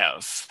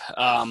have.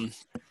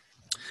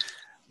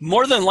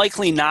 More than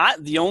likely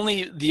not. The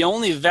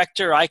only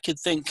vector I could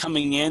think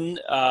coming in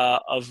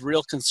of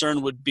real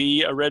concern would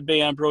be a red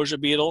bay ambrosia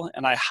beetle,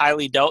 and I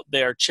highly doubt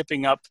they are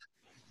chipping up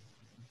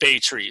bay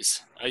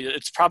trees.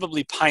 It's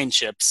probably pine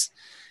chips,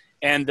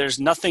 and there's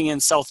nothing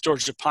in South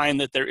Georgia pine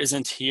that there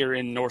isn't here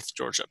in North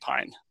Georgia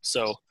pine.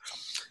 So,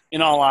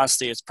 in all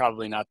honesty, it's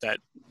probably not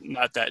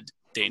that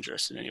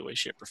dangerous in any way,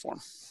 shape, or form.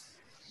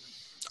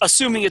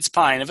 Assuming it's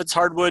pine. If it's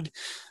hardwood,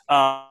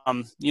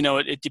 you know,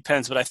 it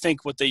depends, but I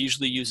think what they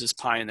usually use is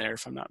pine there,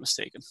 if I'm not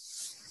mistaken.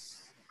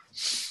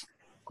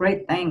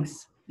 Great,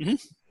 thanks. Mm-hmm.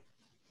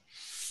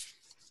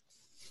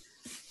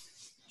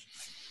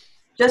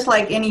 Just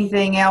like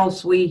anything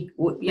else, we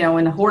you know,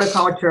 in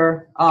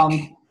horticulture,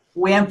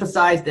 we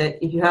emphasize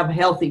that if you have a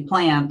healthy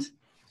plant,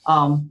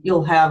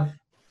 you'll have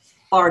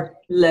far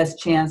less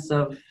chance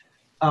of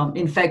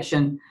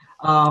infection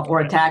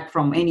or attack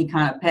from any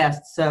kind of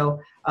pest. So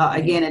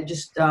again, it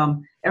just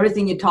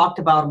everything you talked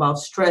about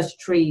stress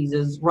trees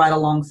is right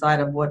alongside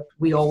of what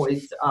we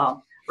always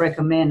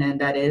recommend, and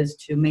that is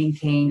to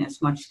maintain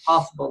as much as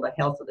possible the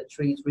health of the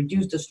trees,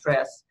 reduce the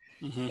stress.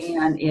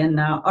 Mm-hmm. And in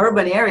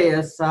urban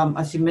areas,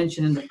 as you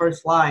mentioned in the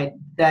first slide,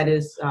 that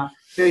is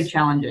very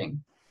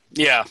challenging.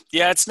 Yeah,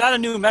 it's not a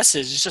new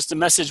message. It's just a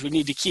message we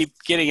need to keep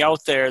getting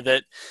out there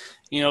that,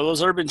 you know,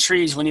 those urban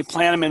trees, when you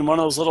plant them in one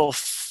of those little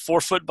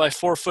 4-foot by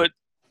 4-foot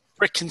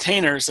brick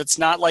containers, it's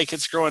not like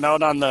it's growing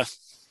out on the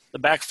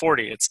back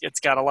 40. It's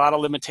got a lot of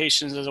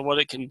limitations as to what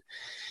it can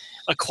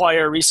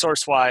acquire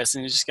resource-wise,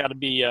 and you just got to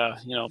be,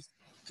 you know,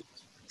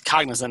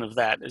 cognizant of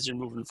that as you're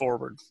moving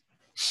forward.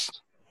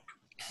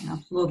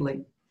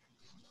 Absolutely.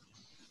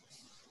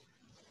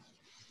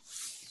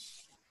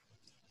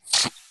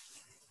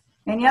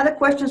 Any other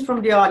questions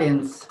from the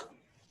audience?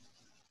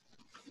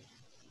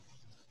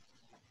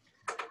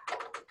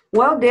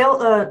 Well,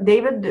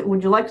 David,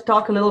 would you like to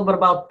talk a little bit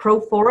about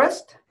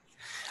ProForest?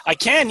 I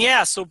can,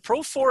 yeah. So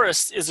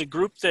ProForest is a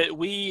group that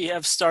we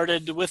have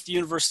started with the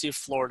University of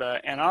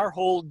Florida, and our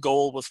whole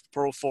goal with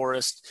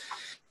ProForest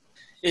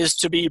is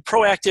to be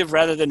proactive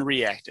rather than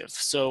reactive.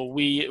 So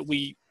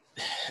we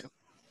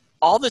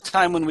all the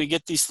time when we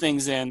get these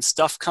things in,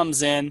 stuff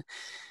comes in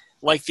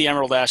like the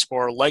emerald ash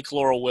borer, like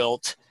laurel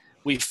wilt,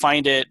 we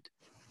find it,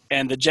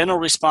 and the general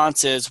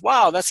response is,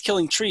 wow, that's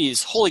killing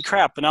trees. Holy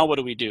crap, but now what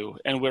do we do?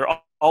 And we're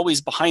always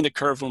behind the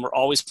curve when we're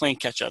always playing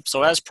catch up.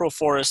 So as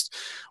ProForest,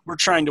 we're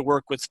trying to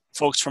work with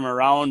folks from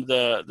around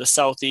the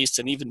Southeast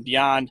and even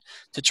beyond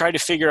to try to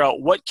figure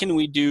out what can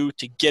we do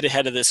to get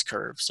ahead of this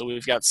curve. So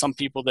we've got some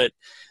people that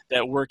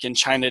work in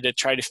China to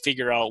try to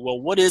figure out, well,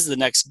 what is the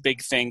next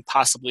big thing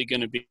possibly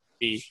going to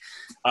be?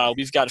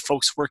 We've got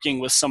folks working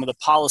with some of the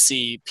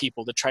policy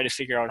people to try to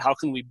figure out how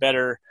can we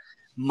better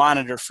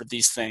monitor for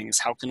these things?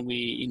 How can we,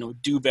 you know,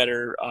 do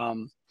better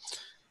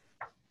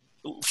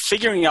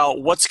figuring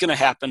out what's going to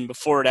happen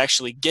before it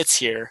actually gets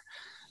here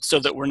so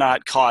that we're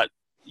not caught,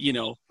 you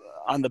know,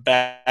 on the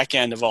back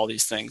end of all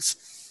these things.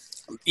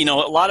 You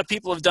know, a lot of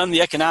people have done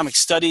the economic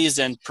studies,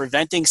 and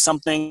preventing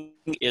something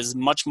is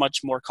much, much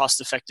more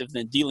cost effective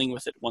than dealing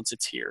with it once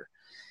it's here.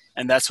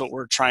 And that's what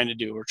we're trying to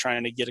do. We're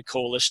trying to get a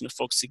coalition of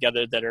folks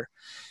together that are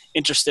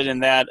interested in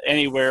that,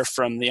 anywhere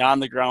from the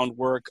on-the-ground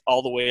work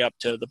all the way up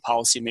to the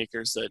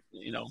policymakers that,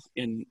 you know,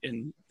 in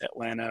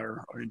Atlanta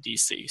or in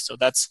DC. So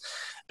that's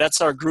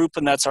our group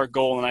and that's our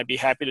goal. And I'd be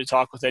happy to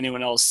talk with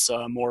anyone else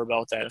more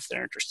about that if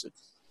they're interested.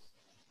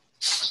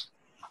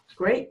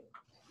 Great.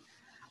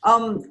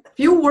 A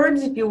few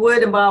words, if you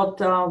would,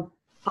 about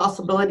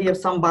possibility of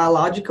some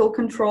biological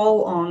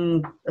control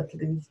on at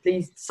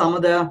least some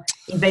of the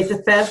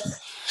invasive pests.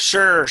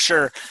 Sure.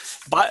 So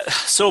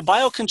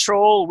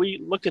biocontrol,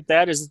 we look at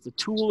that as the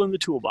tool in the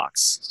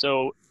toolbox.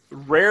 So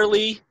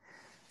rarely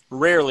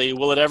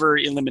will it ever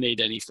eliminate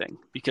anything,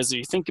 because if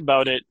you think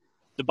about it,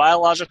 The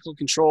biological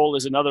control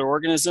is another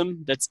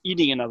organism that's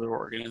eating another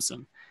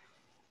organism.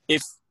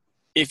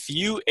 If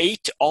you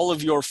ate all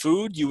of your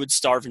food, you would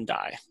starve and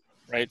die,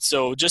 right?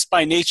 So just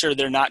by nature,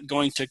 they're not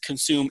going to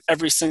consume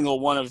every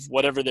single one of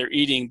whatever they're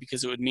eating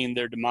because it would mean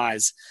their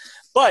demise.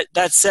 But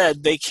that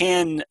said, they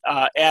can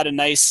add a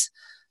nice,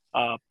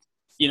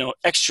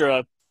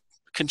 extra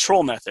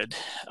control method.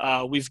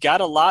 We've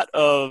got a lot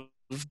of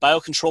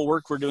biocontrol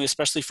work we're doing,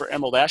 especially for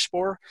emerald ash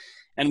borer,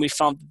 and we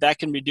found that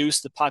can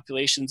reduce the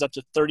populations up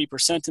to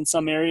 30% in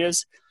some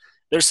areas.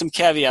 There's some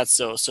caveats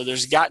though. So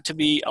there's got to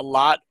be a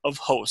lot of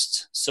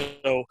hosts.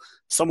 So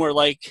somewhere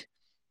like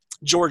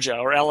Georgia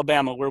or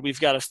Alabama, where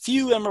we've got a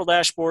few emerald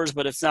ash borers,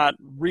 but it's not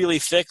really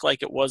thick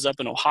like it was up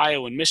in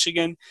Ohio and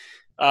Michigan.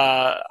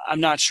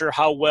 I'm not sure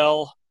how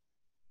well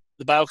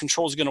the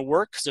biocontrol is going to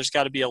work because there's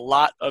got to be a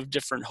lot of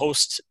different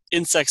host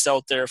insects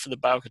out there for the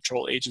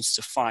biocontrol agents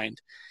to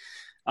find.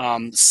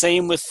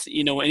 Same with,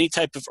 any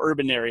type of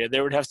urban area.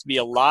 There would have to be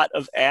a lot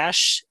of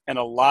ash and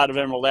a lot of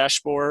emerald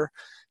ash borer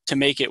to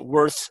make it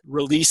worth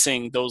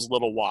releasing those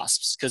little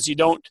wasps, because you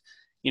don't,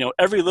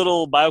 every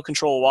little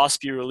biocontrol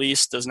wasp you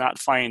release does not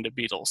find a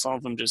beetle. Some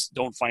of them just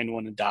don't find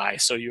one and die.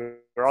 So you're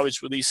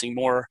always releasing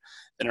more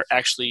than are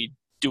actually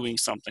doing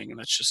something, and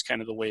that's just kind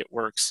of the way it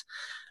works.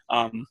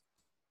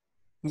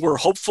 We're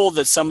hopeful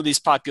that some of these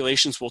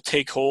populations will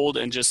take hold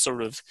and just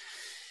sort of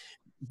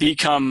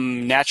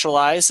become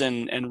naturalized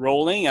and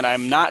rolling, and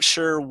I'm not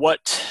sure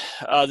what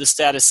the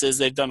status is.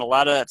 They've done a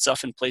lot of that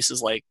stuff in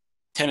places like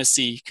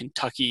Tennessee,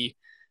 Kentucky,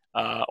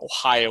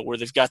 Ohio, where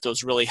they've got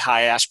those really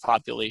high ash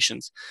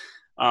populations.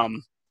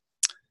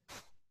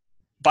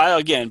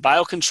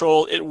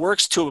 Biocontrol, it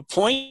works to a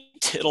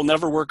point. It'll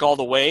never work all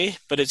the way,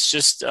 but it's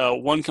just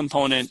one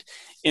component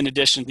in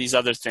addition to these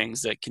other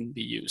things that can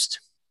be used.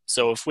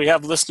 So if we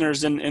have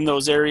listeners in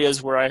those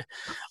areas where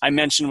I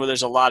mentioned where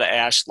there's a lot of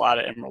ash, a lot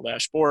of emerald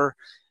ash borer,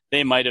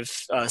 they might have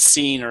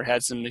seen or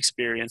had some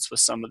experience with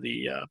some of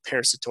the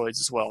parasitoids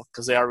as well,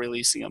 because they are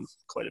releasing them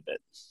quite a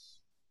bit.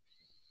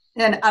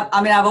 And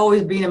I've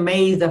always been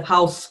amazed at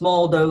how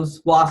small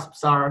those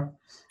wasps are.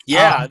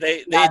 Yeah,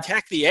 they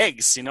attack the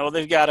eggs.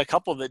 They've got a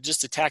couple that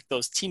just attack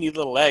those teeny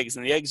little eggs,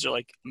 and the eggs are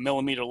like a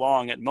millimeter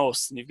long at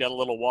most. And you've got a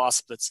little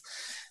wasp that's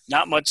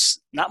not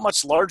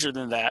much larger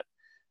than that.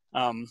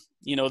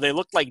 They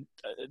look like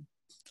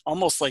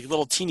almost like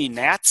little teeny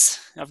gnats.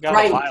 I've got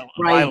a vial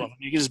of them.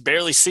 You can just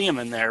barely see them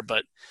in there,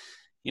 but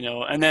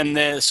and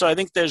then so I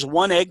think there's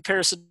one egg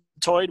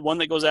parasitoid, one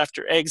that goes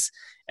after eggs,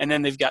 and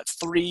then they've got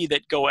 3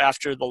 that go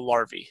after the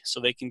larvae, so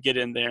they can get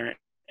in there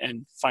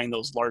and find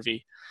those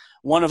larvae.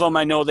 One of them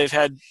I know they've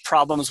had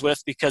problems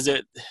with because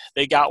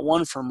they got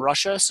one from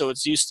Russia, so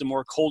it's used to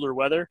more colder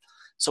weather.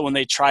 So when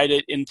they tried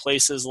it in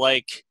places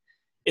like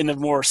in the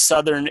more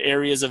southern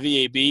areas of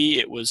EAB,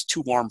 it was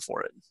too warm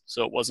for it,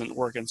 so it wasn't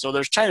working. So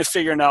they're trying to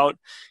figure out,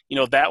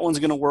 that one's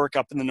going to work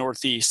up in the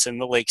Northeast and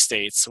the Lake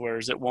States,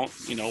 whereas it won't,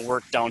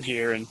 work down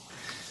here and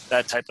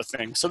that type of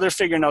thing. So they're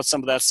figuring out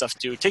some of that stuff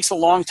too. It takes a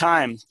long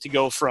time to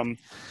go from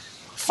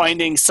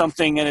finding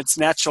something in its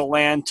natural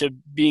land to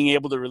being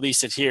able to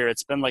release it here.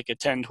 It's been like a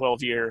 10,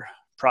 12-year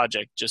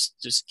project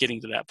just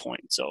getting to that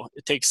point. So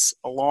it takes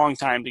a long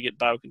time to get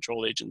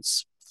biocontrol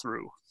agents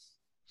through.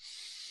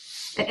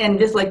 And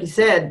just like you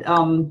said,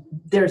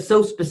 they're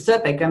so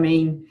specific. I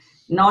mean,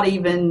 not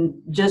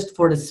even just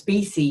for the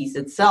species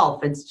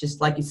itself. It's just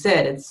like you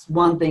said, it's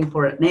one thing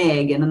for an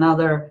egg and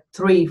another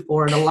 3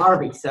 for the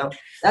larvae. So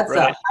that's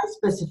right. A high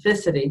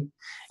specificity.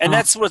 And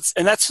that's what's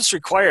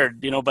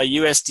required, by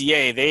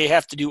USDA. They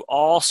have to do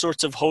all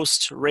sorts of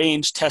host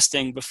range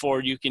testing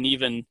before you can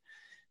even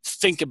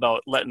think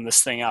about letting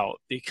this thing out,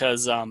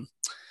 because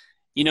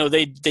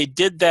they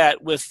did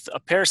that with a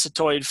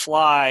parasitoid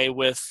fly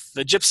with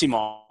the gypsy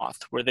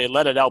moth, where they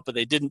let it out, but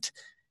they didn't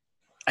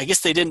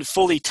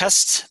fully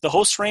test the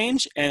host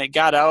range, and it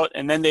got out,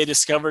 and then they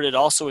discovered it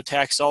also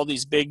attacks all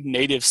these big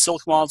native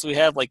silk moths we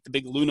have, like the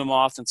big Luna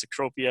moth and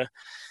Cecropia,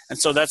 and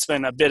so that's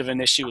been a bit of an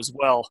issue as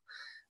well.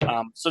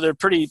 So they're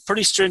pretty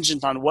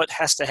stringent on what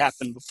has to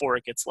happen before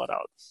it gets let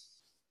out.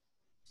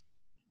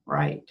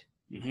 Right.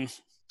 Mm-hmm.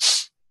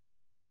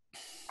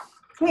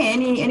 Okay,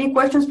 any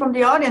questions from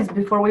the audience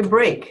before we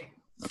break?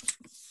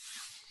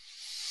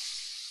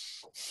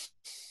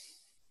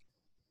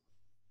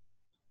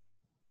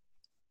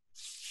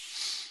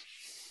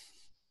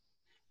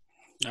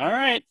 All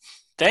right.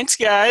 Thanks,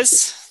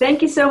 guys.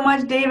 Thank you so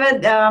much,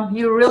 David.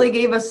 You really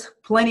gave us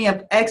plenty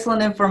of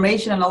excellent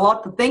information and a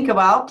lot to think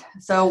about.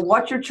 So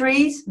watch your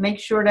trees. Make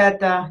sure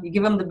that you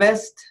give them the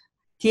best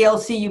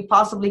TLC you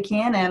possibly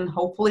can, and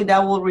hopefully that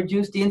will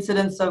reduce the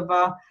incidence of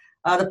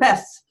the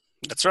pests.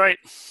 That's right.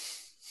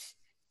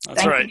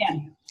 That's right.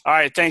 Again. All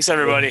right. Thanks,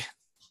 everybody.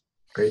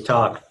 Great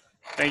talk.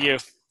 Thank you.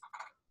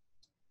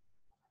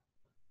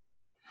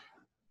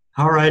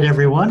 All right,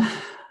 everyone.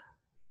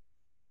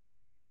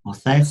 Well,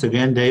 thanks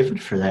again,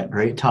 David, for that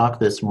great talk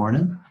this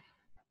morning.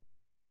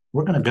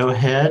 We're going to go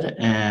ahead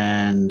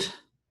and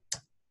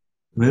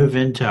move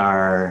into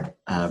our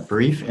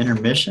brief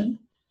intermission.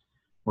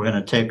 We're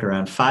going to take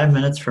around 5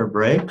 minutes for a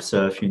break.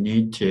 So if you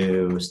need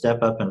to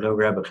step up and go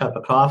grab a cup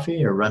of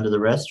coffee or run to the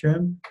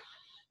restroom,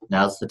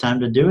 now's the time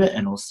to do it,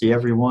 and we'll see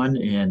everyone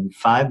in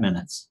 5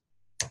 minutes.